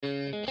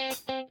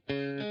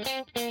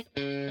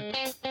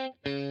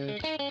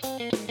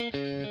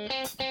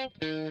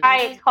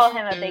I call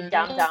him a big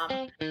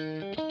dum-dum.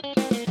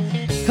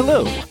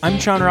 Hello, I'm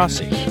John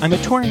Rossi. I'm a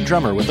touring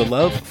drummer with a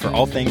love for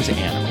all things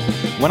animal.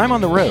 When I'm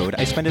on the road,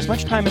 I spend as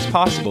much time as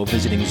possible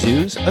visiting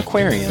zoos,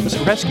 aquariums,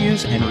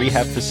 rescues, and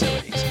rehab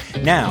facilities.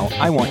 Now,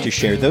 I want to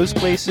share those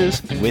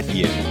places with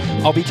you.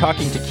 I'll be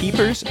talking to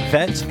keepers,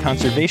 vets,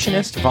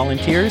 conservationists,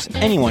 volunteers,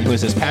 anyone who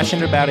is as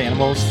passionate about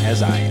animals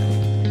as I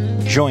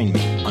am. Join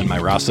me on my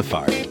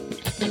Rossafari.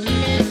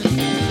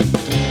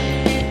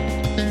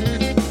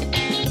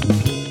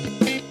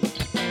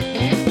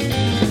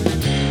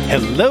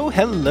 Hello,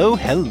 hello,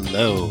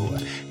 hello.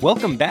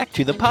 Welcome back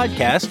to the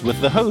podcast with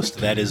the host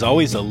that is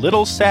always a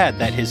little sad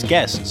that his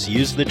guests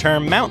use the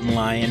term mountain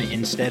lion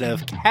instead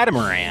of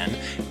catamaran,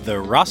 the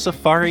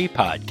Rossafari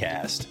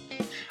podcast.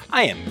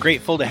 I am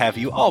grateful to have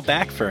you all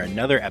back for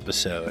another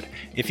episode.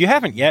 If you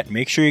haven't yet,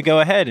 make sure you go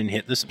ahead and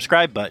hit the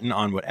subscribe button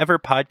on whatever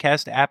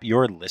podcast app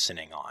you're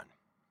listening on.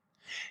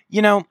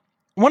 You know,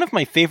 one of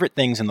my favorite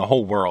things in the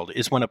whole world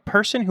is when a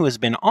person who has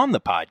been on the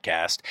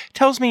podcast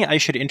tells me I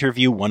should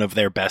interview one of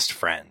their best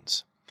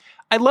friends.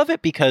 I love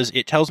it because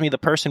it tells me the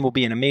person will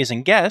be an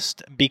amazing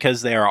guest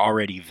because they are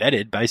already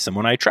vetted by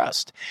someone I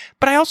trust.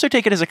 But I also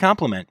take it as a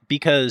compliment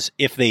because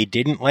if they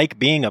didn't like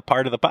being a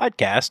part of the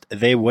podcast,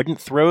 they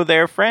wouldn't throw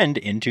their friend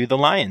into the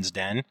lion's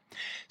den.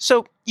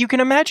 So you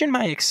can imagine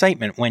my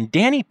excitement when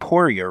Danny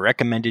Poirier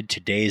recommended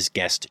today's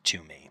guest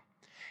to me.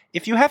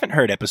 If you haven't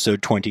heard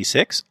episode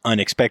 26,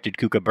 Unexpected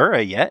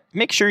Kookaburra, yet,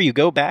 make sure you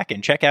go back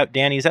and check out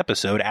Danny's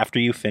episode after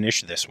you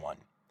finish this one.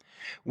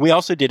 We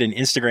also did an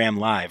Instagram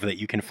Live that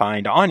you can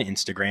find on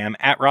Instagram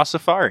at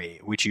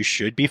Rossafari, which you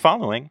should be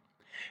following.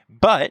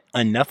 But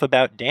enough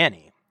about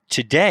Danny.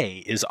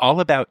 Today is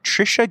all about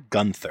Trisha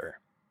Gunther.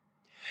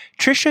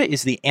 Trisha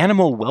is the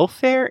Animal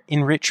Welfare,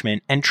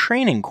 Enrichment, and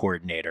Training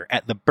Coordinator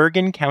at the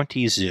Bergen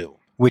County Zoo,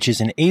 which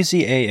is an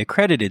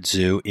AZA-accredited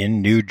zoo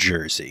in New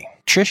Jersey.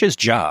 Trisha's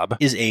job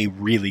is a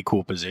really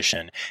cool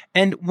position,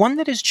 and one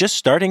that is just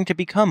starting to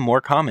become more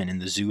common in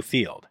the zoo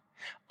field.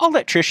 I'll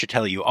let Trisha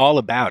tell you all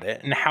about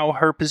it and how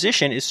her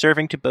position is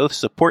serving to both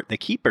support the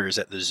keepers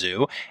at the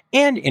zoo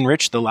and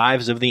enrich the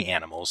lives of the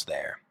animals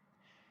there.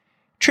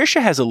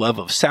 Trisha has a love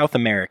of South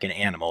American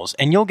animals,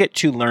 and you'll get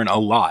to learn a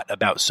lot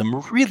about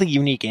some really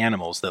unique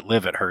animals that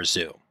live at her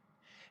zoo.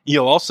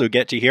 You'll also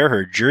get to hear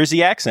her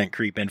Jersey accent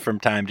creep in from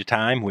time to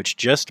time, which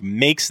just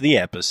makes the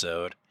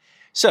episode.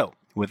 So,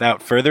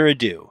 without further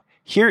ado,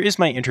 here is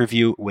my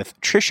interview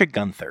with Trisha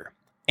Gunther,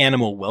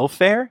 Animal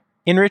Welfare,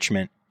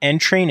 Enrichment,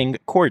 and Training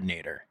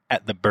Coordinator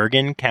at the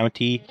Bergen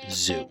County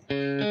Zoo.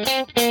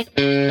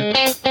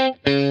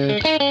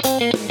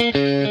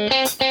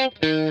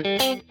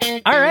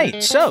 All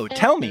right, so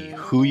tell me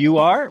who you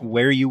are,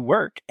 where you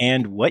work,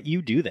 and what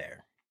you do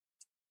there.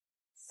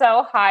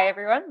 So, hi,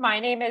 everyone. My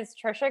name is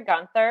Trisha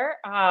Gunther.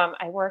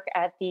 I work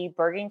at the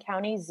Bergen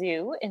County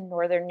Zoo in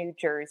northern New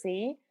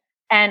Jersey,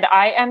 and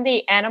I am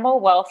the Animal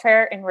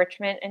Welfare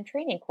Enrichment and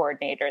Training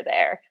Coordinator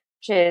there,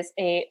 which is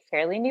a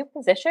fairly new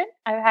position.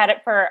 I've had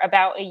it for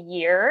about a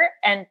year,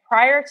 and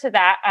prior to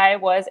that, I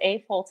was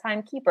a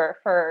full-time keeper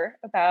for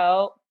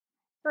about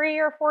 3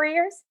 or 4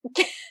 years.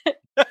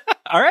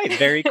 All right,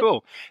 very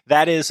cool.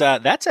 That's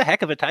a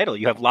heck of a title.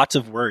 You have lots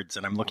of words,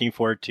 and I'm looking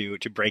forward to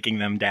breaking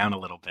them down a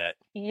little bit.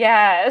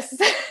 Yes.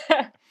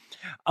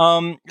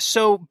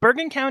 So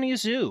Bergen County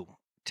Zoo,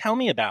 tell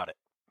me about it.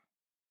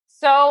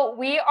 So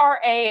we are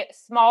a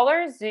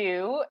smaller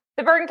zoo.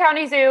 The Bergen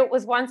County Zoo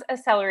was once a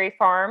celery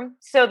farm.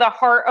 So the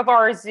heart of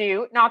our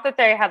zoo, not that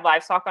they had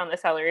livestock on the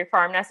celery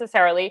farm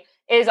necessarily,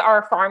 is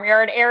our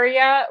farmyard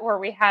area where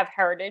we have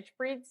heritage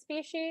breed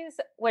species,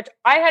 which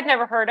I had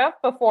never heard of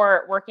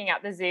before working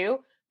at the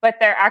zoo, but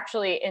they're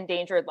actually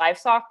endangered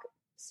livestock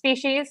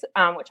species,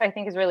 which I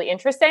think is really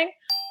interesting.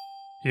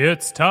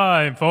 It's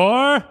time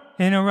for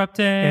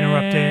Interrupting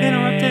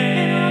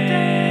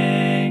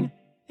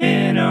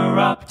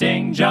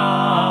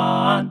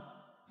John.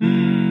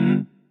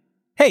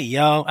 Hey,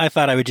 y'all, I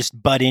thought I would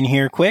just butt in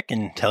here quick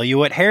and tell you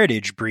what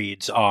heritage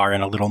breeds are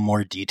in a little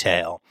more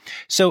detail.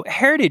 So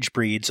heritage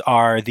breeds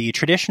are the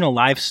traditional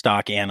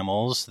livestock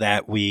animals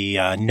that we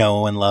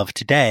know and love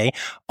today,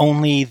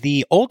 only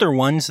the older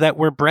ones that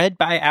were bred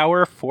by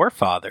our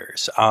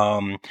forefathers.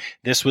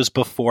 This was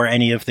before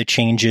any of the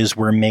changes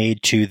were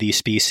made to the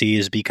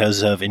species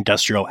because of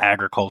industrial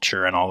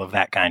agriculture and all of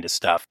that kind of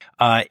stuff.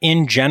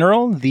 In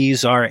general,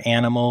 these are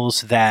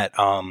animals that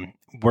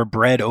were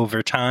bred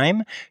over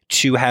time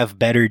to have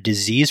better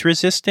disease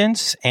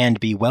resistance and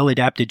be well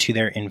adapted to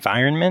their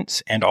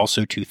environments and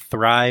also to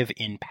thrive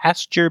in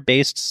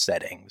pasture-based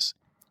settings.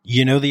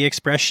 You know the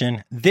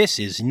expression, this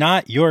is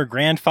not your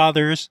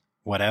grandfather's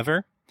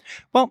whatever?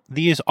 Well,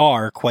 these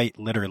are quite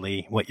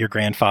literally what your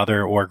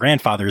grandfather or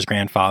grandfather's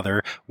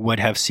grandfather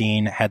would have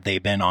seen had they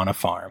been on a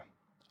farm.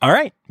 All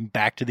right,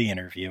 back to the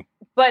interview.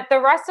 But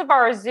the rest of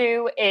our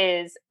zoo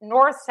is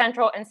North,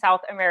 Central, and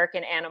South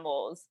American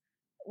animals,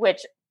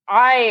 which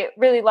I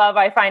really love.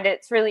 I find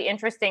it's really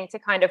interesting to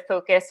kind of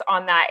focus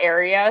on that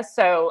area.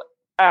 So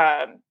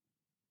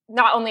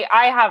not only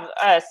I have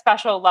a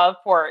special love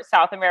for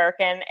South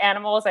American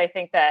animals, I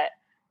think that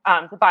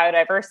The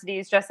biodiversity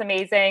is just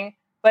amazing.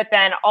 But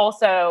then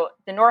also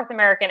the North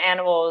American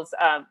animals,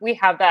 we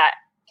have that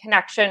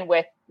connection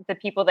with the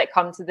people that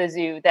come to the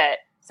zoo, that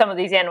some of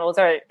these animals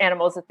are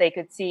animals that they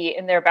could see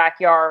in their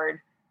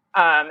backyard,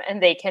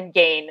 and they can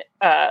gain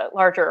a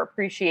larger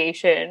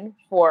appreciation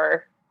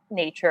for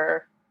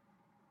nature.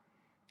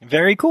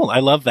 Very cool. I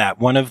love that.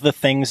 One of the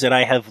things that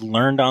I have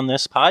learned on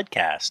this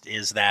podcast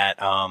is that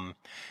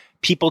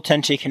people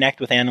tend to connect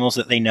with animals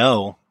that they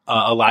know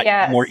a lot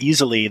more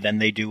easily than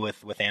they do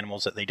with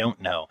animals that they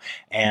don't know.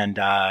 And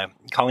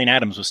Colleen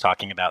Adams was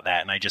talking about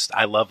that, and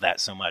I love that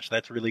so much.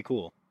 That's really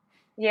cool.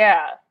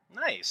 Yeah.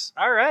 Nice.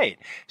 All right.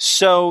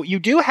 So you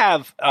do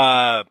have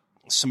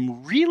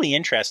some really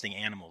interesting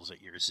animals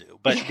at your zoo,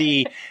 but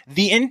the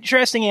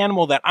interesting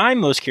animal that I'm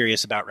most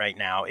curious about right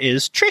now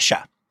is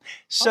Trisha.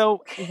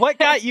 So what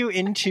got you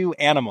into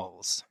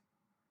animals?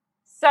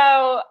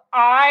 So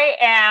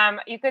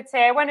you could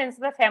say I went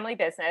into the family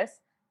business.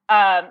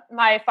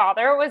 My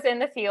father was in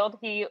the field.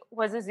 He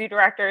was a zoo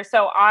director.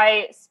 So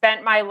I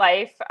spent my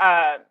life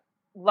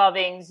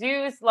loving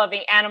zoos,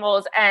 loving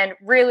animals, and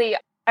really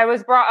I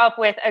was brought up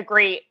with a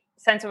great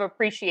sense of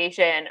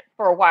appreciation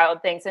for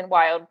wild things in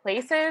wild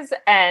places,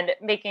 and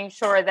making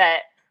sure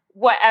that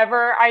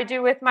whatever I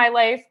do with my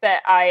life,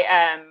 that I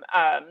am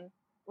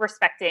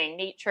respecting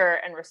nature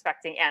and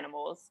respecting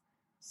animals.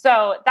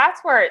 So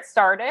that's where it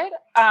started.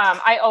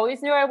 I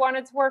always knew I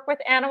wanted to work with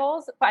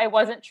animals, but I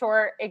wasn't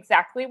sure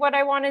exactly what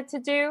I wanted to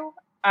do.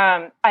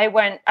 I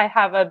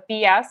have a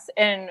BS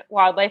in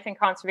wildlife and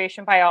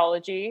conservation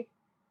biology.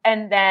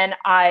 And then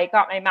I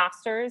got my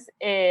master's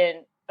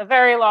in a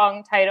very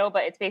long title,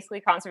 but it's basically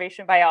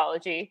conservation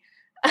biology.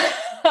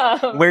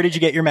 Where did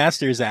you get your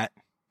master's at?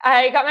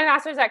 I got my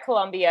master's at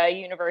Columbia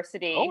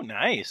University. Oh,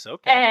 nice.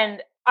 Okay.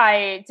 And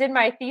I did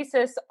my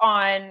thesis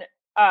on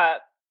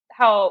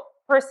how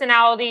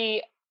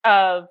personality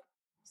of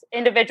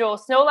individual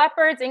snow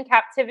leopards in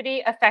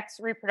captivity affects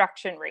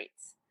reproduction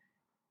rates.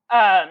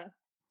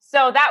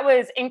 So that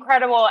was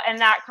incredible. And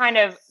that kind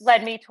of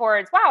led me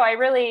towards, wow, I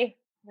really,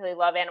 really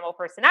love animal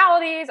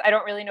personalities. I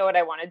don't really know what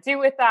I want to do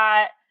with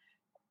that.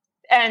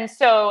 And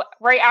so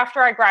right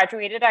after I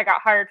graduated, I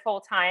got hired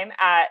full-time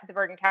at the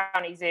Bergen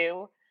County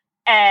Zoo.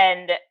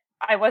 And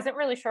I wasn't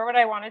really sure what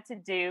I wanted to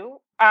do.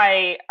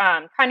 I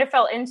kind of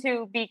fell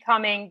into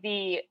becoming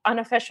the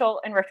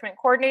unofficial enrichment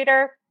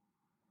coordinator.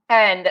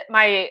 And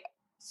my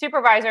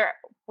supervisor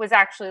was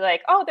actually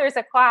like, oh, there's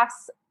a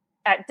class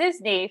at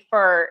Disney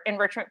for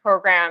enrichment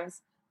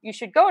programs. You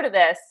should go to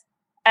this.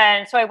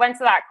 And so I went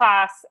to that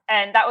class.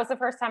 And that was the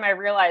first time I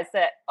realized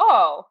that,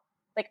 oh,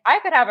 like I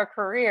could have a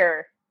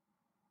career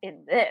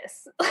in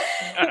this.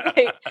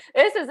 Like,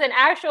 this is an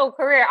actual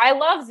career. I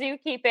love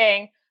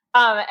zookeeping.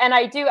 And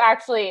I do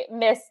actually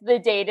miss the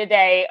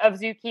day-to-day of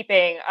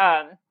zookeeping,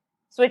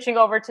 switching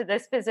over to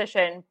this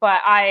position. But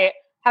I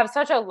have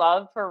such a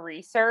love for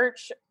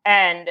research,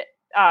 and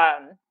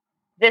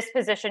this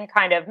position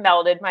kind of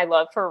melded my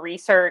love for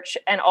research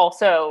and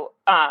also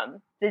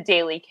the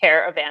daily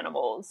care of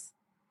animals.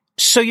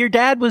 So your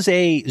dad was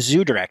a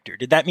zoo director.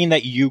 Did that mean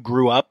that you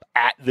grew up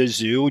at the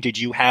zoo? Did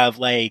you have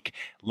like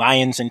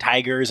lions and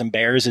tigers and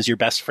bears as your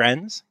best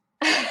friends?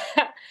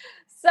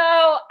 So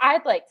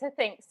I'd like to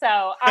think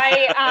so.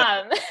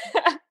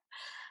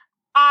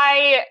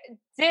 I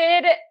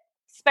did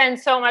spend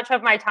so much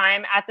of my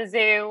time at the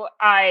zoo.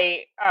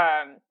 I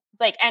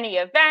like any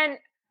event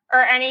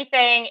or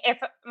anything. If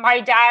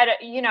my dad,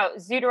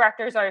 zoo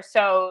directors are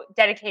so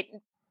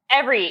dedicated.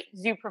 Every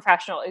zoo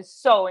professional is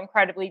so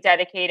incredibly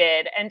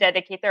dedicated and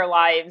dedicate their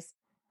lives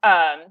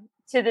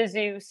to the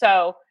zoo.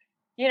 So,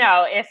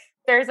 if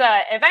there's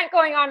an event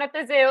going on at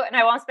the zoo and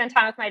I want to spend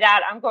time with my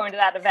dad, I'm going to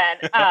that event.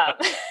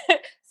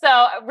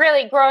 So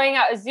really growing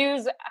up,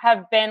 zoos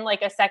have been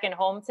like a second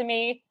home to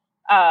me,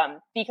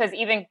 because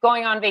even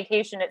going on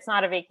vacation, it's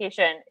not a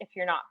vacation if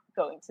you're not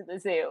going to the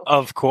zoo.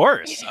 Of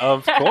course.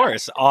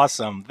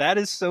 Awesome. That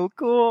is so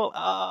cool.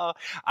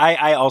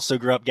 I also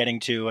grew up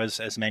getting to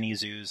as many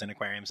zoos and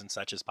aquariums and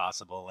such as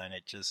possible. And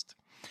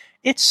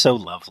it's so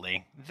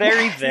lovely.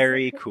 Very,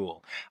 very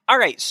cool. All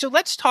right. So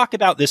let's talk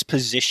about this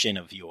position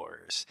of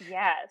yours.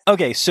 Yes.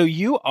 Okay. So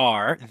you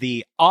are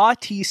the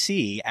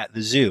AWTC at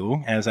the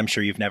zoo, as I'm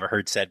sure you've never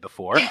heard said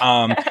before,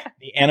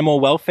 the Animal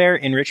Welfare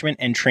Enrichment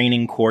and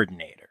Training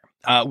Coordinator.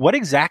 What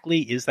exactly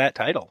is that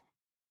title?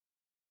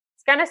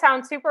 It's going to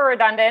sound super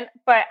redundant,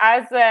 but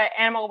as the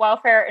Animal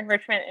Welfare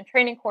Enrichment and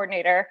Training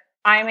Coordinator,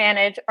 I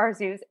manage our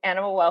zoo's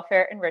animal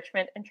welfare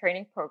enrichment and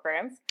training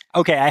programs.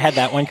 Okay, I had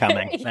that one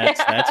coming.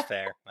 That's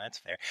fair. That's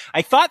fair.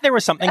 I thought there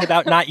was something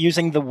about not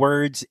using the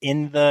words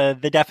in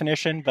the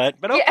definition, but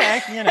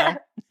okay,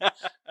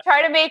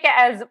 Try to make it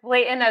as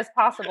blatant as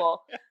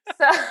possible.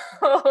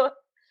 So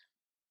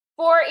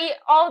for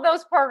all of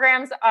those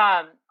programs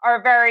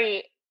are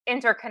very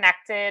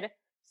interconnected.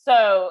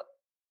 So,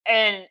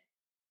 and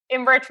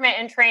enrichment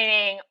and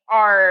training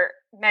are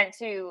meant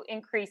to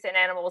increase an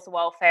animal's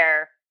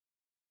welfare.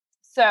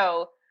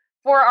 So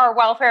for our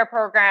welfare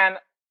program,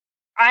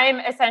 I'm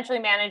essentially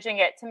managing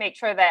it to make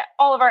sure that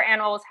all of our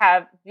animals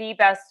have the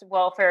best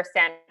welfare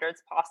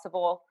standards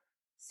possible.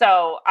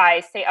 So I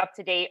stay up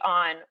to date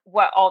on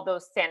what all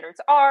those standards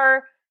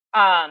are,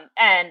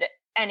 and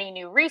any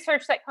new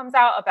research that comes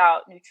out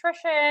about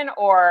nutrition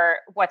or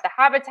what the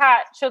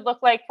habitat should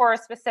look like for a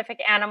specific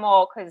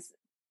animal. Because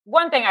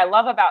one thing I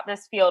love about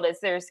this field is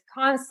we're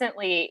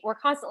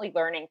constantly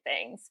learning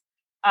things.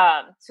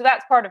 So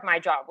that's part of my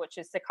job, which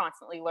is to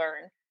constantly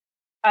learn.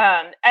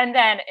 And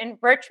then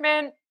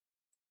enrichment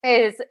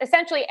is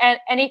essentially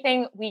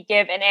anything we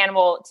give an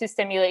animal to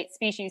stimulate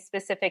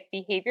species-specific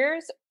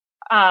behaviors.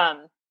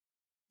 And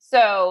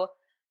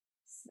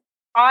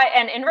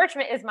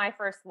enrichment is my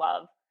first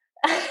love.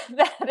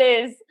 That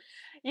is,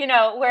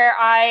 where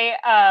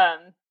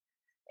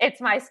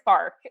it's my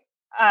spark,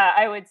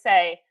 I would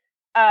say.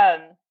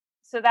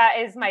 So that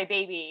is my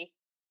baby.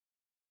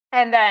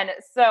 And then,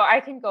 so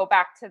I can go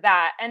back to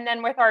that. And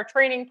then with our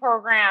training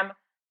program,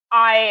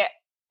 I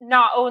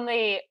not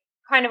only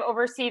kind of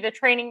oversee the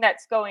training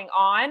that's going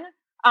on,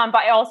 but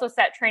I also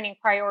set training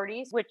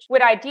priorities, which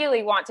would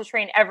ideally want to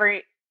train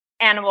every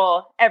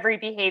animal, every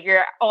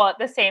behavior all at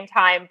the same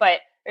time.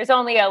 But there's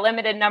only a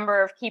limited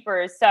number of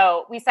keepers.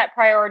 So we set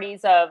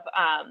priorities of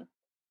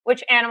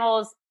which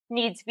animals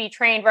need to be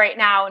trained right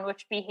now and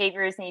which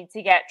behaviors need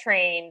to get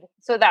trained.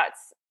 So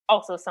that's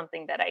also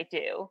something that I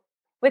do.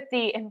 With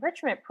the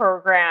enrichment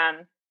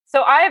program,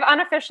 so I've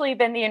unofficially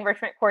been the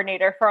enrichment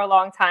coordinator for a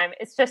long time.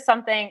 It's just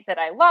something that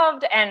I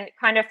loved and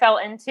kind of fell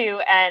into.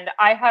 And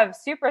I have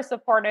super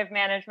supportive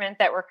management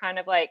that were kind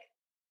of like,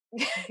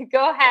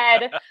 go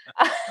ahead,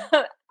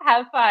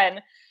 have fun.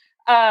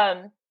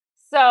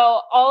 So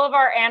all of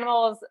our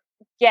animals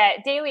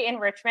get daily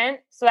enrichment.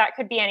 So that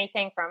could be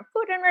anything from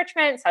food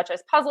enrichment, such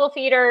as puzzle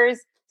feeders,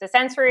 to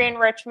sensory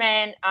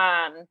enrichment,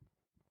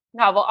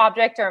 novel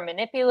object or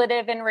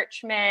manipulative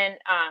enrichment,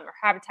 or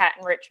habitat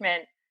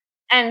enrichment.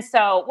 And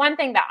so one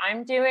thing that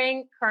I'm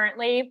doing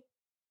currently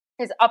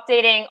is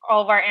updating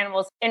all of our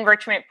animals'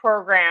 enrichment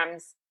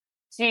programs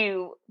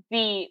to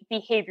be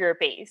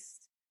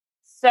behavior-based.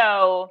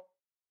 So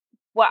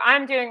what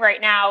I'm doing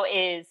right now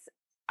is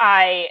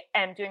I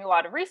am doing a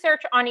lot of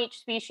research on each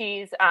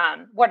species.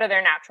 What are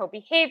their natural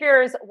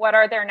behaviors? What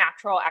are their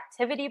natural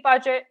activity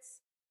budgets?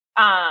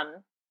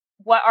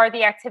 What are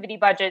the activity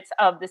budgets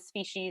of the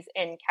species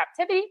in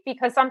captivity?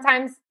 Because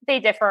sometimes they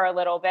differ a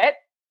little bit.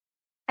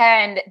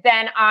 And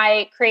then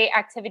I create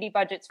activity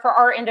budgets for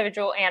our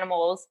individual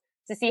animals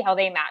to see how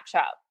they match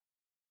up.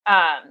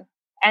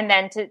 And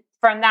then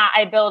from that,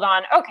 I build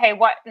on, okay,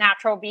 what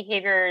natural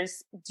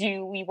behaviors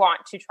do we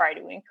want to try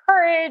to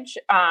encourage?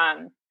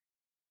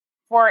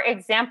 For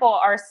example,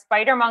 our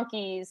spider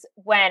monkeys,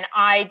 when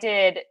I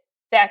did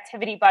the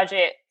activity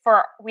budget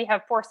we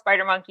have 4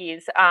 spider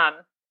monkeys.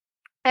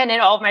 And in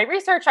all of my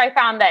research, I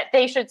found that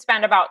they should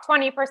spend about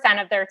 20%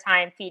 of their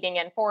time feeding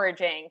and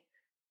foraging.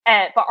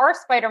 But our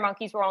spider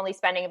monkeys were only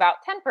spending about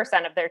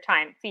 10% of their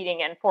time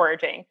feeding and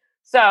foraging.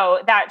 So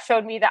that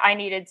showed me that I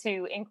needed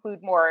to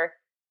include more.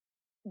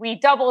 We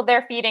doubled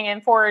their feeding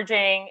and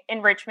foraging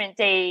enrichment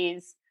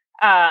days.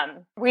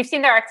 We've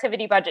seen their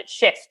activity budget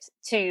shift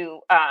to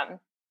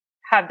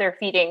have their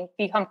feeding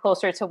become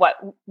closer to what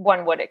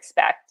one would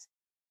expect.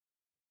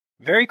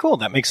 Very cool.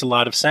 That makes a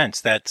lot of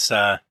sense. That's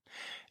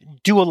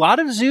do a lot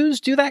of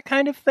zoos do that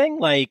kind of thing?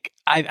 Like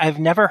I've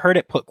never heard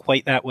it put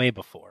quite that way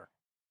before.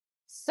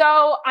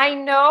 So I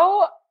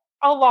know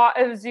a lot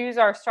of zoos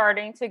are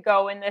starting to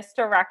go in this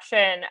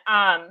direction.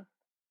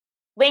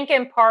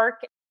 Lincoln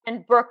Park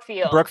and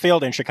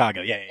Brookfield in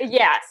Chicago. Yeah.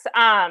 Yes.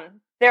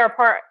 They're a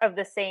part of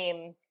the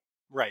same.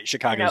 Right.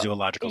 Chicago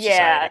Zoological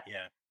Society.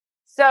 Yeah.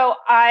 So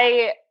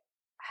I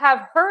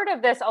have heard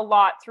of this a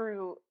lot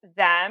through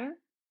them.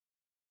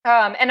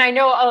 And I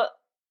know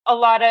a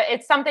lot of,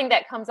 it's something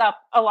that comes up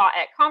a lot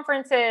at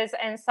conferences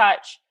and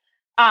such.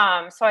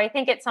 So I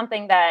think it's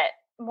something that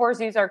more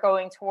zoos are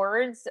going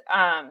towards.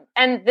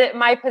 And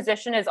my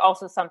position is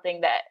also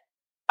something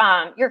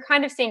that you're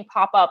kind of seeing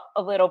pop up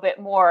a little bit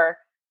more,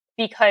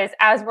 because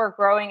as we're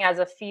growing as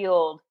a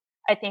field,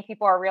 I think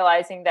people are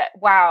realizing that,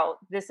 wow,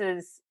 this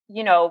is,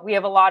 we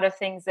have a lot of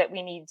things that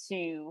we need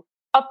to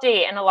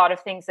update and a lot of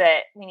things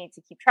that we need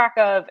to keep track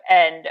of.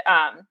 And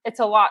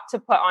it's a lot to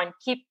put on.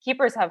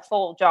 Keepers have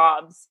full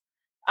jobs.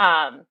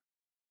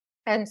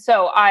 And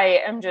so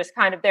I am just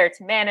kind of there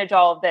to manage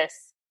all of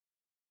this.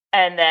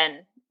 And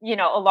then,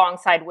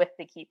 alongside with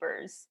the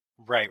keepers.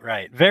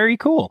 Right. Very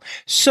cool.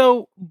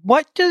 So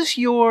what does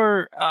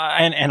your,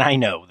 and I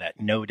know that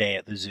no day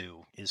at the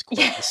zoo is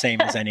quite the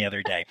same as any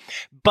other day,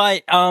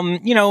 but,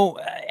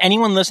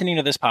 anyone listening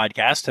to this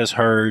podcast has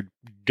heard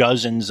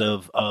dozens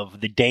of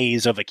the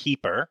days of a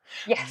keeper.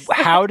 Yes.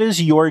 How does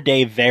your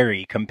day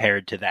vary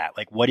compared to that?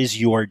 Like, what is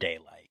your day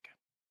like?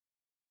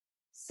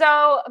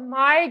 So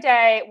my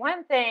day,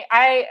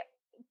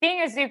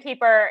 being a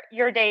zookeeper,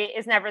 your day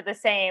is never the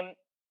same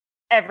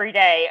every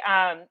day.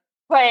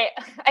 But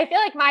I feel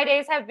like my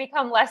days have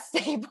become less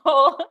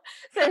stable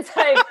since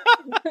I've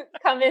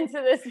come into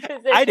this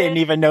position. I didn't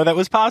even know that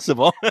was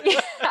possible.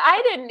 Yeah,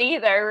 I didn't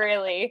either,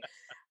 really.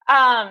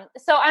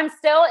 So I'm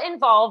still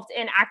involved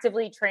in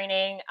actively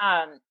training,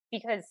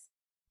 because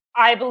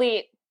I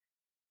believe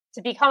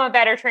to become a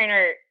better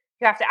trainer,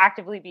 you have to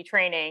actively be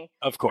training.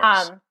 Of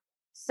course.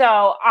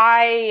 So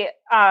I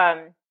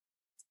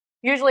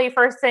usually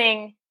first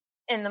thing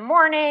in the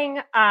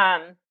morning,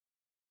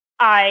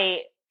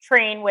 I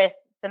train with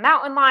the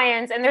mountain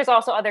lions, and there's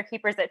also other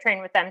keepers that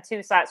train with them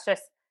too. So that's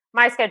just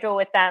my schedule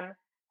with them.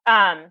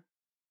 And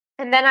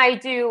then I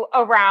do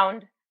a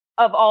round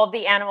of all of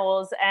the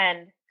animals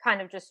and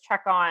kind of just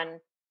check on,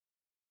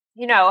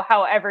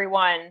 how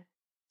everyone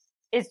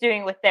is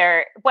doing with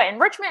what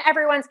enrichment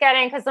everyone's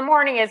getting, because the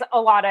morning is a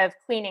lot of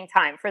cleaning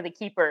time for the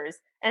keepers.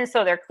 And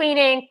so they're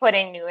cleaning,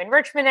 putting new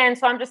enrichment in.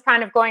 So I'm just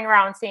kind of going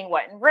around seeing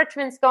what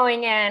enrichment's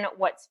going in,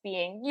 what's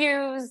being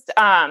used.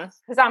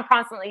 Because I'm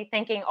constantly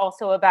thinking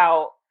also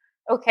about,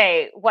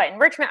 okay, what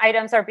enrichment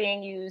items are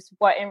being used?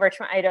 What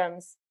enrichment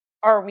items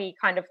are we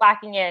kind of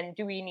lacking in?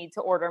 Do we need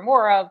to order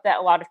more of that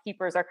a lot of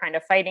keepers are kind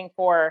of fighting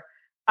for?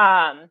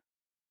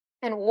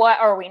 And what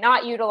are we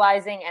not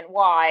utilizing and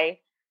why?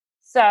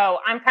 So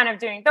I'm kind of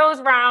doing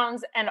those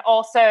rounds and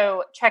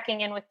also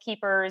checking in with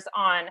keepers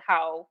on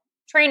how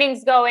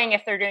training's going,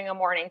 if they're doing a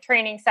morning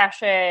training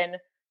session,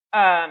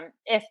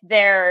 if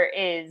there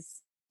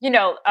is,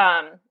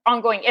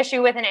 ongoing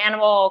issue with an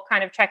animal,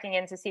 kind of checking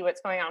in to see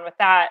what's going on with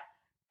that.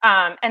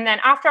 And then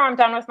after I'm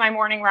done with my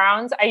morning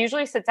rounds, I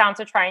usually sit down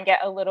to try and get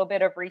a little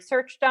bit of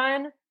research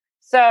done.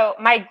 So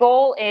my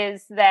goal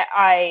is that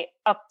I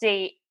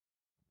update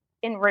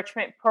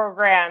enrichment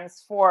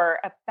programs for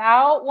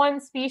about one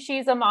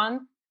species a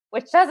month,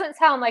 which doesn't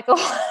sound like a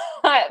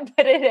lot,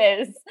 but it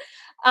is.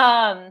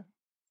 And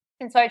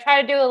so I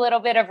try to do a little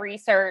bit of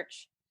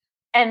research.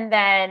 And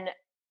then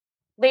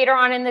later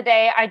on in the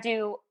day, I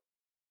do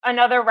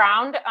another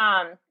round.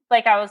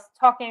 Like I was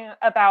talking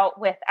about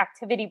with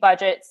activity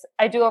budgets,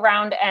 I do a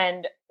round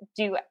and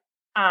do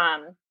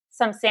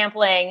some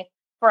sampling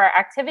for our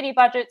activity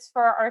budgets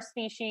for our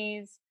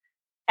species.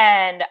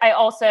 And I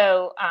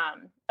also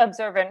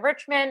observe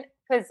enrichment,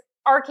 because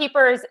our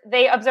keepers,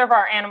 they observe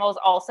our animals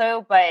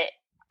also. But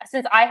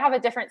since I have a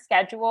different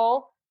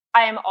schedule,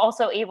 I am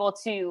also able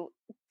to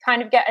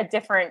kind of get a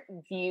different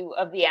view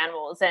of the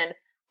animals. And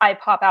I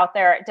pop out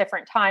there at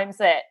different times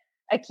that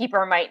a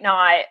keeper might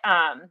not,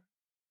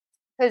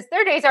 because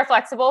their days are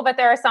flexible, but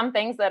there are some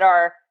things that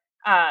are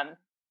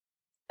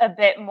a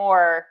bit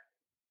more,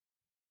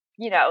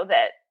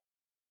 that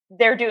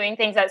they're doing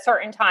things at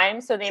certain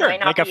times, so they might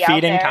not like be a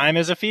feeding out there. time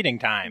is a feeding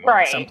time.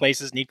 Right. Some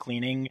places need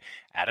cleaning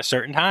at a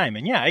certain time,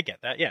 and yeah, I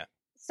get that. Yeah.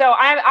 So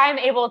I'm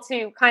able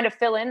to kind of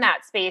fill in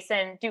that space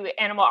and do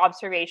animal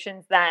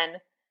observations then,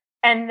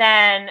 and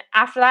then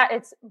after that,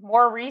 it's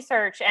more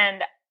research,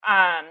 and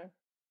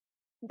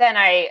then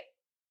I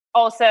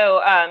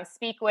also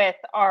speak with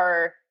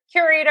our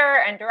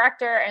curator and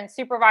director and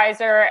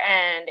supervisor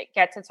and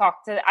get to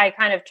talk to. I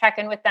kind of check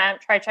in with them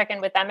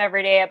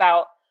every day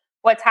about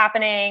what's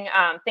happening,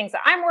 things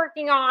that I'm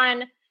working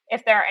on,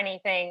 if there are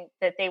anything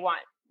that they want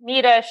me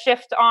to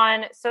shift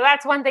on. So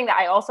that's one thing that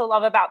I also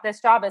love about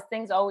this job is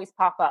things always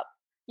pop up.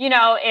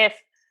 If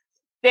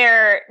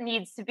there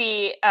needs to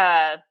be,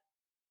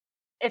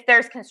 if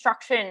there's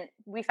construction,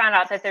 we found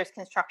out that there's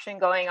construction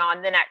going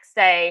on the next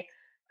day,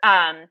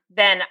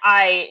 then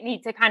I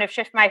need to kind of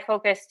shift my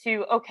focus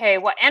to, okay,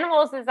 what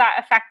animals is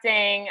that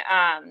affecting?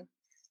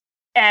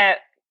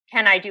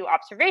 Can I do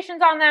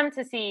observations on them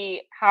to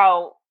see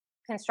how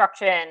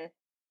construction,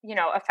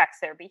 affects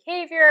their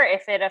behavior,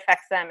 if it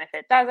affects them, if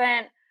it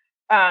doesn't?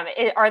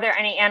 Are there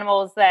any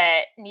animals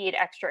that need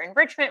extra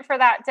enrichment for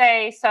that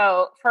day?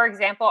 So, for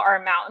example,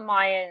 our mountain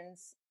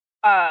lions,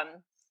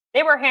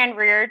 they were hand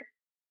reared.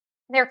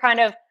 They're kind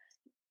of,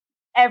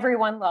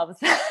 everyone loves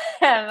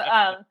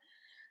them.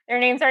 Their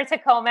names are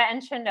Tacoma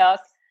and Chinook.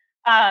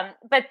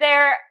 But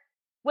they're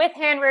with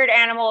hand reared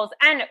animals,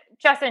 and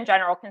just in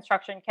general,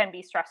 construction can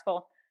be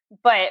stressful.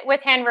 But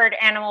with hand reared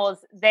animals,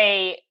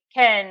 they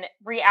can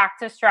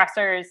react to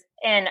stressors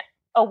in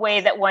a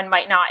way that one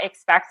might not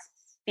expect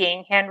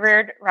being hand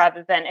reared,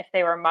 rather than if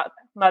they were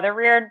mother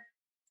reared.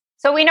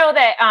 So we know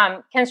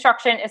that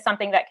construction is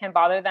something that can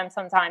bother them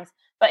sometimes.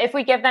 But if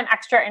we give them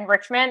extra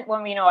enrichment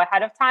when we know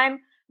ahead of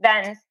time,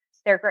 then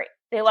they're great.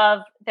 They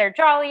love their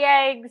jolly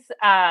eggs,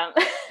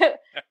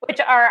 which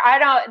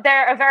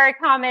they're a very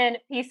common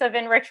piece of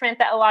enrichment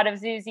that a lot of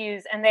zoos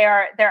use, and they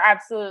are their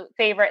absolute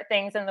favorite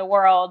things in the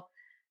world.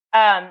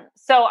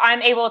 So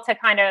I'm able to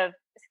kind of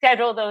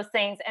schedule those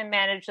things and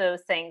manage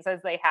those things as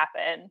they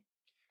happen.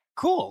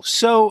 Cool.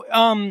 So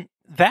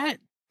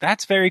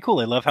that's very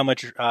cool. I love how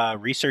much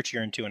research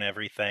you're into and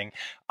everything.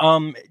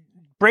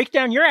 Break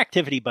down your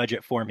activity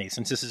budget for me,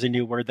 since this is a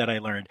new word that I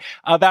learned.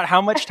 About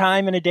how much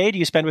time in a day do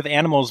you spend with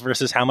animals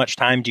versus how much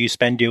time do you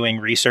spend doing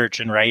research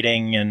and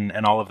writing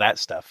and all of that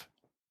stuff?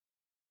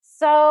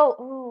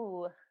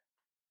 So,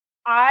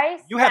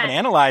 you haven't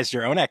analyzed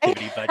your own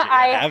activity budget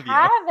yet, have you?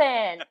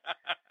 I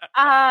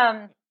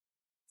haven't.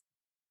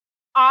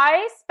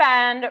 I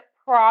spend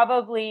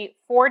probably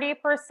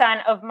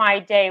 40% of my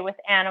day with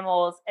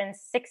animals and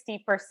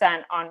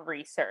 60% on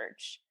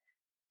research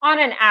on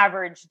an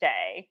average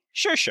day.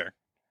 Sure.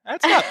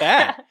 That's not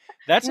bad.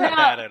 That's not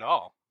bad at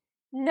all.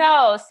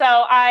 No.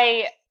 So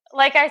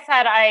like I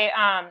said,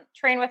 I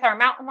train with our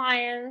mountain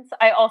lions.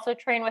 I also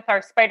train with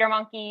our spider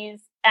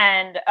monkeys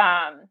and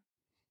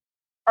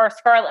our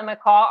scarlet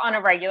macaw on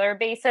a regular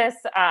basis.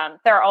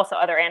 There are also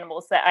other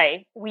animals that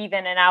I weave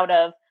in and out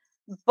of.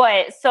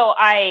 But so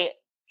I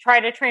try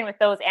to train with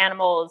those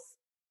animals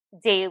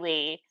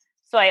daily.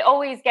 So I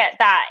always get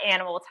that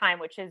animal time,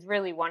 which is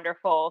really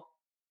wonderful.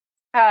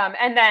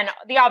 And then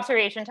the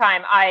observation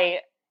time, I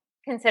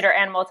consider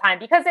animal time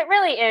because it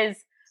really is,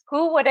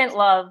 who wouldn't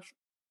love,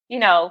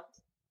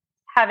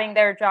 having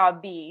their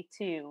job be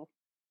to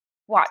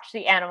watch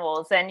the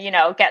animals and,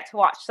 get to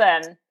watch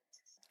them.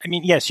 I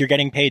mean, yes, you're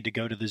getting paid to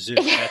go to the zoo.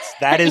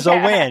 That is a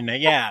win.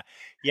 Yeah.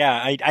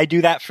 Yeah. I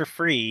do that for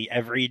free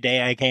every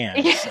day I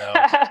can. So,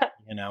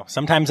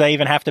 sometimes I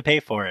even have to pay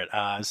for it.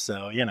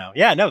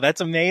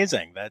 That's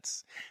amazing.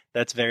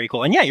 That's very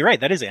cool. And yeah, you're right.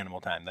 That is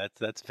animal time.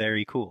 That's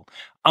very cool.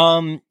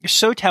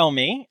 So tell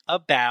me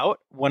about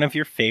one of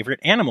your favorite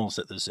animals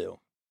at the zoo.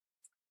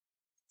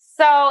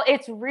 So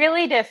it's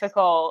really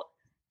difficult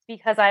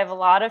because I have a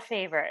lot of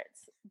favorites.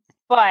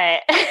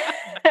 But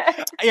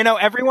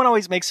everyone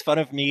always makes fun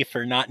of me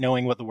for not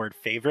knowing what the word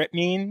favorite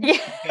means. Yeah.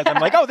 Because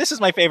I'm like, oh, this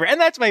is my favorite, and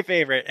that's my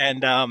favorite,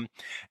 and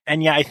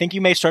yeah, I think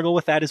you may struggle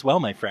with that as well,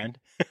 my friend.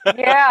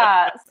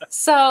 Yeah.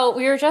 So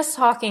we were just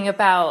talking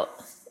about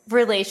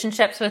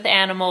relationships with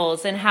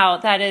animals and how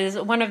that is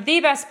one of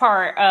the best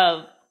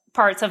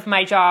parts of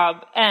my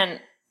job and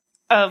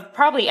of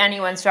probably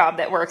anyone's job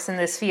that works in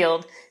this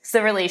field. It's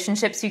the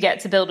relationships you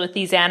get to build with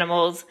these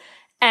animals,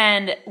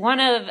 and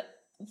one of,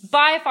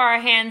 by far,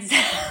 hands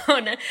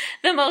down,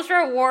 the most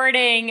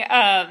rewarding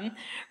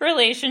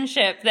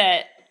relationship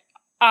that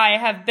I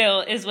have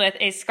built is with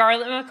a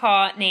scarlet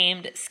macaw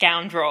named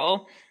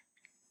Scoundrel.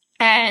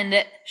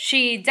 And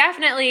she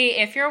definitely,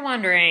 if you're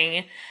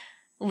wondering,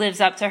 lives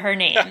up to her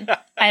name.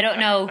 I don't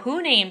know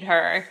who named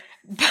her,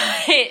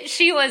 but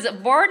she was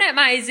born at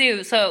my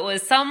zoo, so it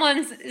was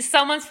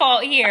someone's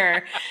fault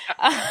here.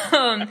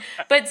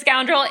 But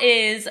Scoundrel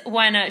is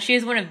she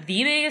is one of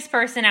the biggest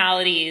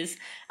personalities.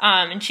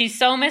 And she's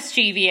so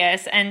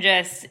mischievous and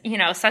just,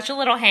 such a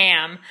little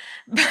ham.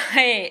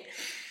 But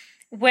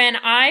when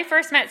I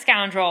first met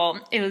Scoundrel,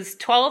 it was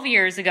 12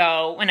 years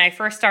ago when I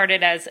first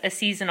started as a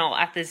seasonal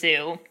at the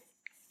zoo.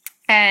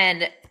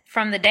 And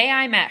from the day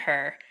I met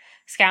her,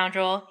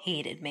 Scoundrel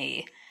hated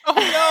me.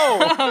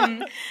 Oh,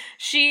 no!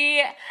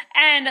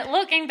 And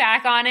looking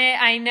back on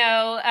it, I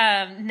know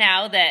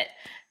now that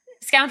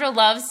Scoundrel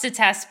loves to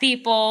test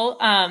people.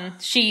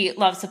 She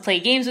loves to play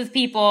games with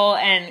people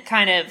and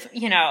kind of,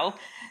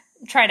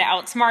 try to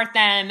outsmart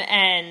them,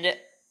 and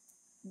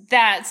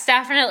that's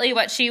definitely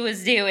what she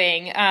was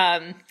doing.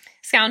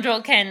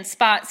 Scoundrel can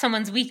spot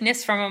someone's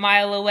weakness from a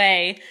mile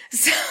away.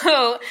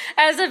 So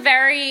as a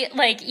very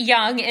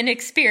young,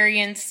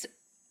 inexperienced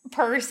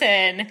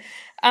person,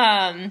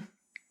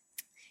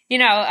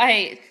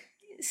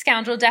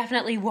 Scoundrel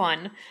definitely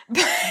won.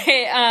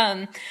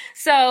 But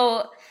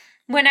so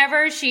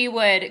whenever she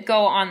would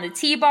go on the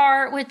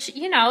T-bar, which,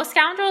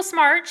 Scoundrel's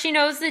smart, she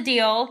knows the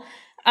deal.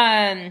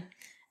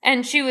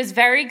 And she is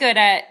very good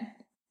at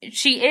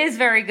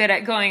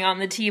going on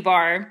the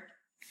T-bar.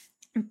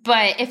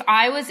 But if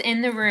I was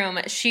in the room,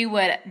 she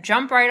would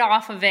jump right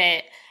off of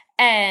it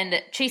and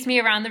chase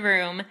me around the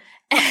room.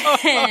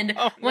 And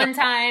one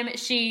time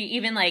she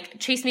even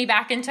chased me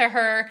back into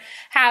her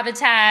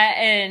habitat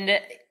and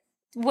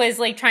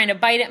was trying to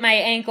bite at my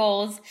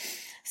ankles.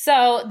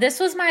 So this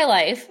was my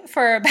life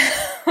for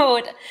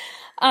about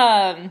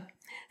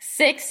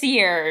 6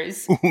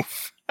 years.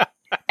 Oof.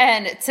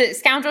 And to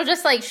Scoundrel,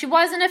 just she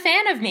wasn't a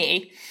fan of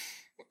me.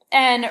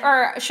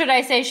 Or should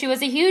I say she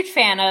was a huge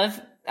fan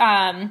of,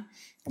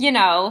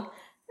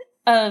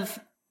 of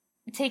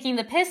taking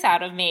the piss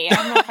out of me. I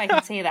don't know if I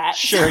can say that.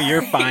 Sure,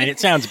 you're fine. It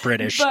sounds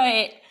British.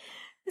 But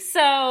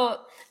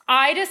so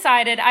I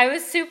decided I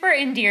was super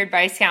endeared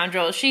by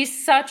Scoundrel.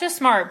 She's such a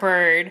smart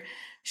bird.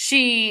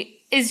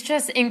 She is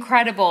just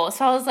incredible.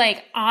 So I was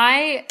like,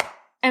 I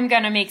am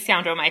going to make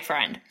Scoundrel my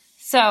friend.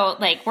 So,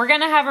 we're going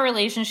to have a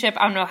relationship.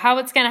 I don't know how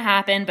it's going to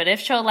happen, but if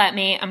she'll let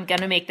me, I'm going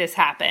to make this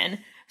happen.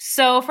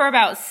 So for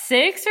about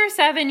 6 or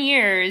 7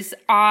 years,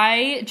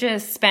 I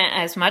just spent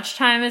as much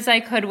time as I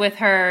could with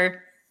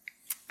her.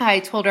 I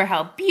told her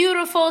how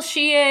beautiful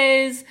she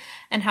is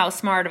and how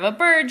smart of a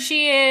bird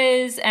she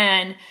is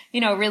and,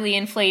 really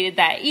inflated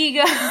that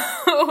ego,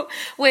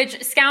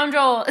 which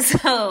Scoundrel,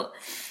 so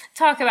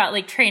talk about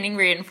training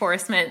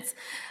reinforcements.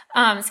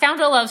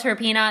 Scoundrel loves her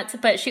peanuts,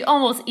 but she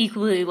almost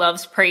equally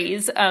loves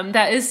praise.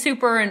 That is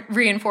super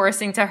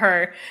reinforcing to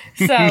her.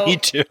 So me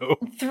too.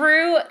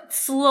 Through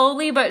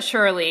slowly but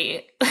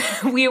surely,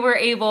 we were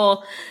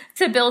able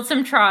to build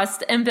some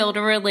trust and build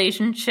a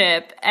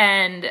relationship.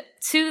 And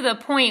to the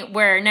point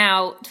where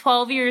now,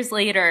 12 years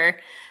later,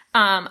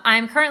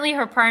 I'm currently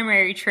her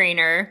primary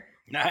trainer.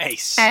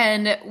 Nice.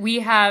 And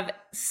we have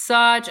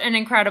such an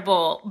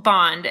incredible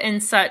bond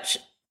and such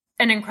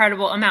an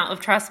incredible amount of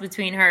trust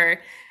between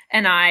her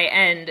and I,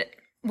 and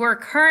we're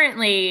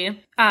currently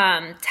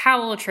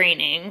towel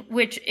training,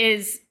 which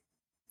is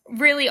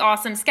really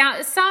awesome.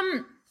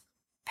 Some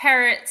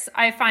parrots,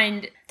 I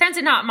find, tend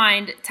to not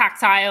mind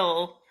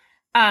tactile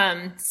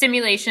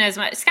stimulation as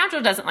much.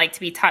 Scoundrel doesn't like to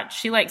be touched.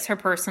 She likes her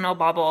personal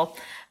bubble.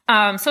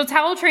 So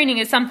towel training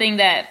is something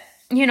that,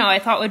 I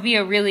thought would be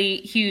a really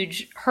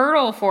huge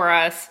hurdle for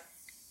us,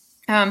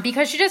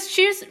 because she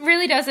just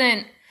really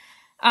doesn't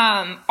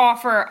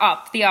offer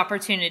up the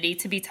opportunity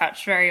to be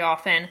touched very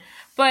often.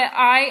 But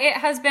it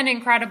has been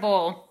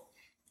incredible.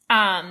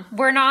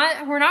 We're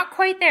not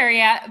quite there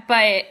yet,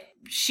 but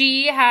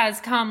she has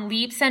come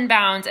leaps and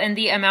bounds, and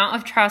the amount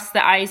of trust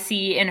that I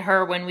see in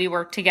her when we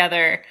work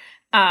together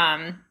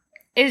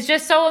is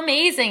just so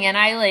amazing. And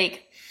I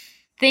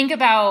think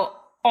about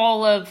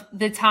all of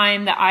the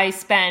time that I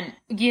spent,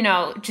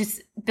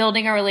 just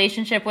building a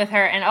relationship with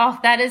her. And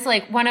that is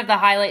one of the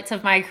highlights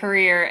of my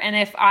career. And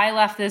if I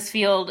left this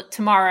field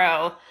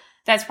tomorrow,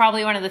 that's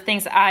probably one of the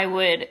things I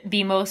would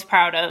be most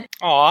proud of.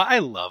 Aw, I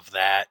love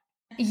that.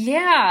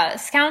 Yeah,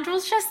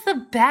 Scoundrel's just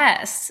the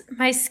best.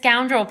 My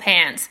Scoundrel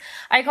Pants.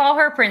 I call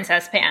her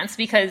Princess Pants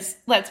because,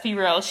 let's be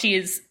real, she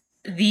is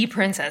the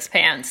Princess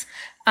Pants.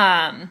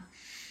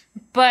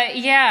 But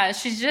yeah,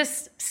 she's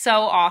just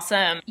so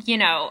awesome.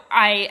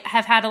 I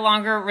have had a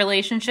longer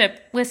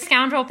relationship with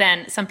Scoundrel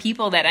than some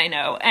people that I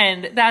know,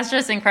 and that's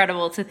just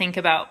incredible to think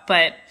about.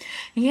 But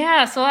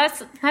yeah, so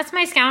that's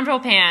my Scoundrel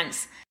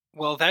Pants.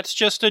 Well, that's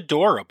just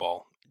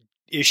adorable.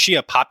 Is she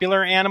a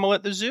popular animal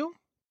at the zoo?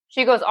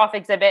 She goes off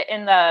exhibit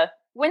in the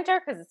winter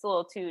because it's a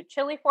little too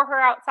chilly for her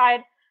outside.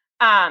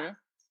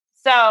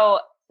 So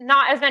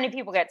not as many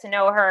people get to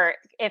know her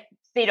if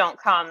they don't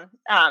come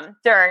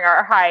during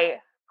our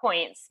high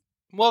points.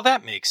 Well,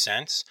 that makes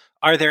sense.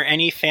 Are there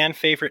any fan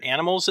favorite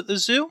animals at the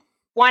zoo?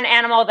 One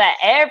animal that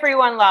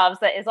everyone loves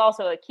that is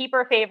also a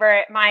keeper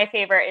favorite, my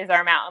favorite, is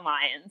our mountain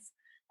lions.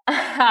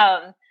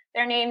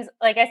 Their names,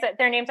 like I said,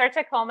 their names are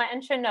Tacoma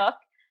and Chinook,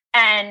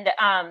 and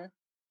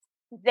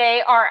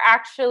they are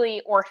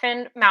actually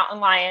orphaned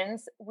mountain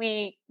lions.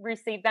 We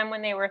received them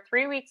when they were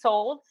 3 weeks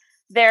old.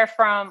 They're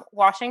from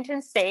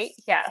Washington State.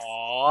 Yes.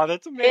 Oh,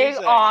 that's amazing.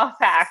 Big awe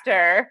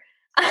factor.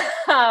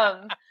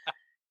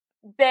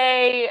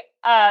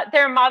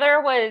 Their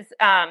mother was,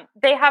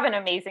 they have an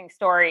amazing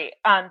story.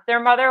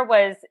 Their mother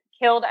was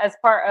killed as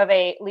part of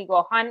a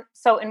legal hunt.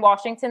 So in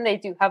Washington, they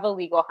do have a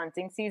legal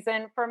hunting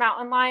season for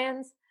mountain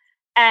lions.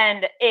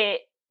 And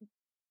it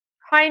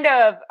kind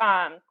of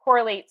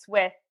correlates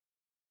with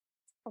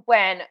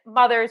when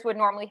mothers would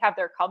normally have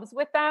their cubs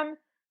with them.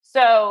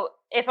 So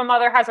if a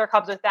mother has her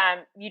cubs with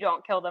them, you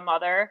don't kill the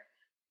mother.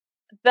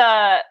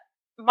 The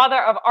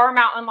mother of our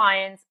mountain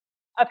lions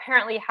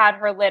apparently had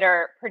her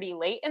litter pretty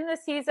late in the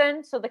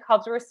season, so the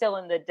cubs were still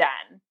in the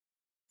den.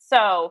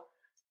 So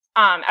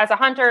as a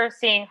hunter,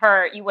 seeing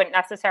her, you wouldn't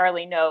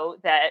necessarily know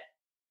that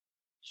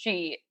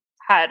she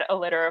had a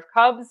litter of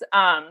cubs.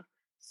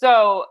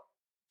 So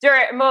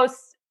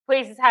most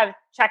places have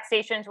check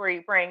stations where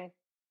you bring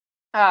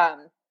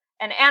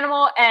an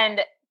animal,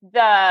 and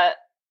the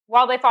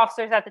wildlife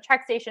officers at the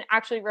check station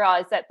actually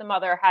realized that the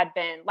mother had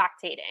been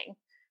lactating.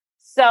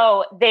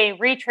 So they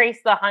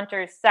retraced the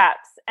hunter's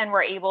steps and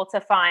were able to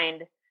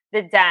find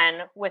the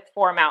den with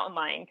 4 mountain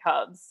lion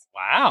cubs.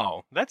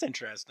 Wow, that's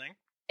interesting.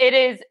 It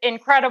is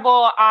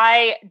incredible.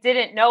 I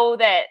didn't know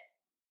that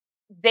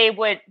they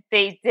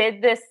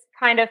did this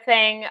kind of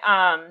thing.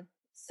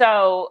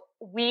 So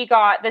we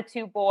got the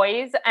 2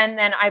 boys, and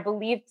then I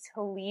believe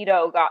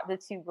Toledo got the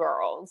 2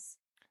 girls.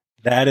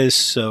 That is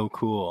so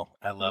cool.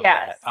 I love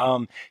that.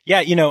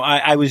 Yeah,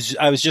 I was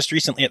just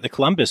recently at the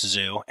Columbus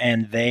Zoo,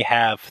 and they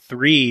have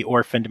 3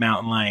 orphaned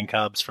mountain lion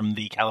cubs from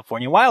the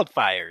California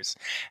wildfires.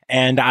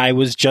 And I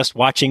was just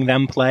watching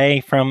them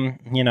play from,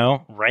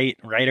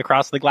 right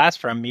across the glass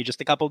from me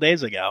just a couple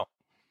days ago.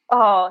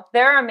 Oh,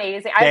 they're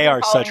amazing. They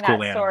are such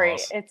cool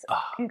animals. It's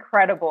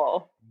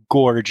incredible.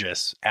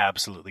 Gorgeous,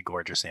 absolutely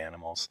gorgeous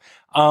animals.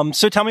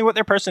 So tell me what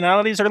their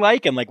personalities are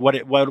like, and what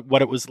it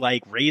was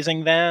like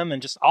raising them,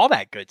 and just all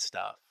that good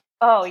stuff.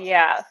 Oh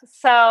yeah.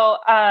 So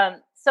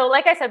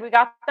like I said, we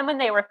got them when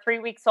they were 3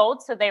 weeks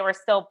old, so they were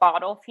still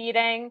bottle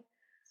feeding,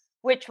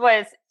 which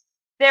was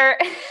a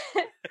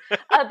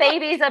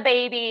baby's a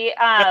baby.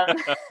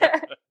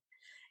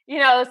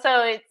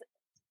 So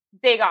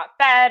they got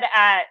fed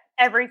at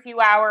every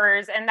few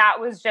hours, and that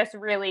was just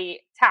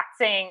really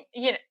taxing.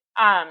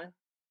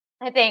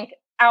 I think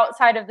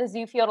outside of the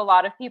zoo field, a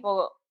lot of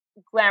people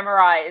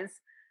glamorize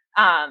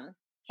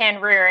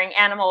hand rearing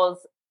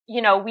animals.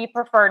 We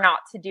prefer not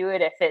to do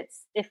it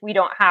if we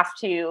don't have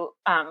to.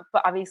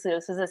 But obviously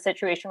this is a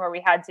situation where we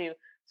had to.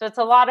 So it's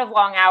a lot of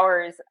long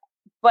hours,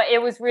 but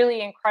it was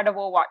really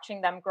incredible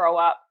watching them grow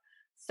up.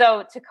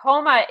 So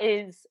Tacoma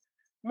is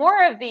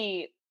more of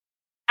the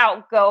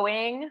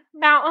outgoing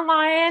mountain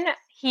lion.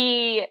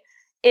 He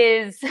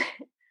is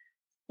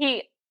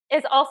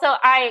also,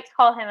 I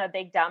call him a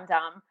big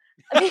dum-dum,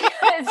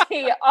 because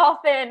he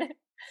often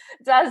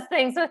does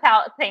things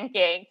without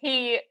thinking.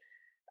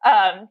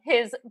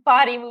 His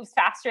body moves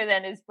faster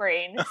than his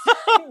brain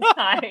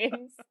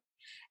sometimes.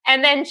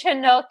 And then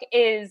Chinook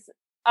is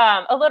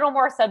a little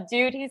more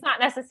subdued. He's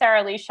not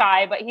necessarily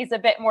shy, but he's a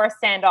bit more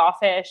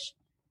standoffish.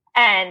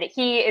 And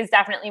he is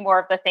definitely more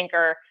of the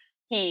thinker.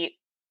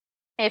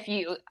 If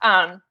you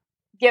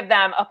give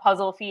them a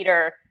puzzle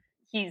feeder,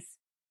 he's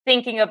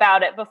thinking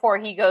about it before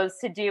he goes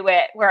to do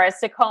it. Whereas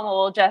Tacoma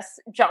will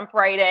just jump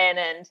right in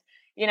and,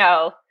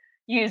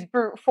 use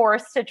brute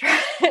force to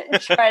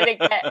try to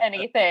get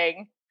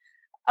anything.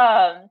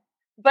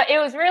 But it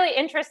was really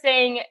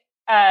interesting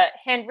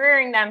hand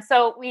rearing them.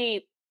 So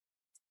we,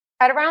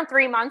 at around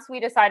 3 months, we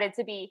decided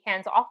to be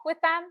hands off with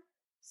them.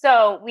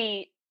 So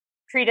we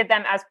treated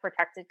them as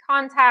protected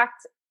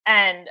contact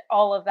and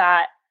all of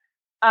that.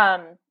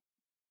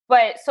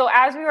 But so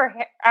as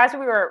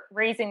we were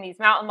raising these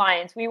mountain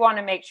lions, we want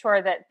to make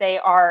sure that they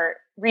are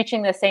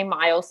reaching the same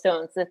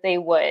milestones that they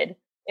would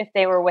if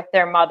they were with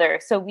their mother.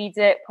 So we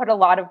did put a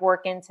lot of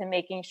work into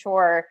making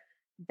sure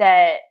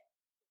that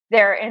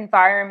their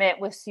environment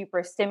was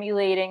super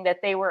stimulating,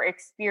 that they were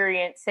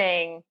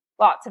experiencing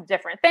lots of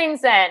different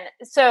things. And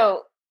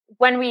so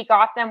when we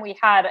got them, we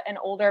had an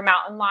older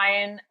mountain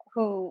lion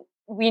who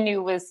we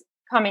knew was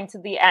coming to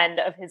the end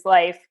of his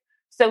life.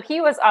 So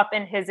he was up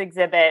in his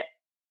exhibit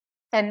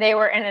and they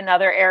were in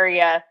another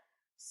area.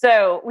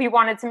 So we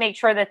wanted to make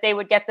sure that they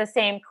would get the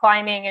same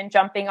climbing and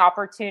jumping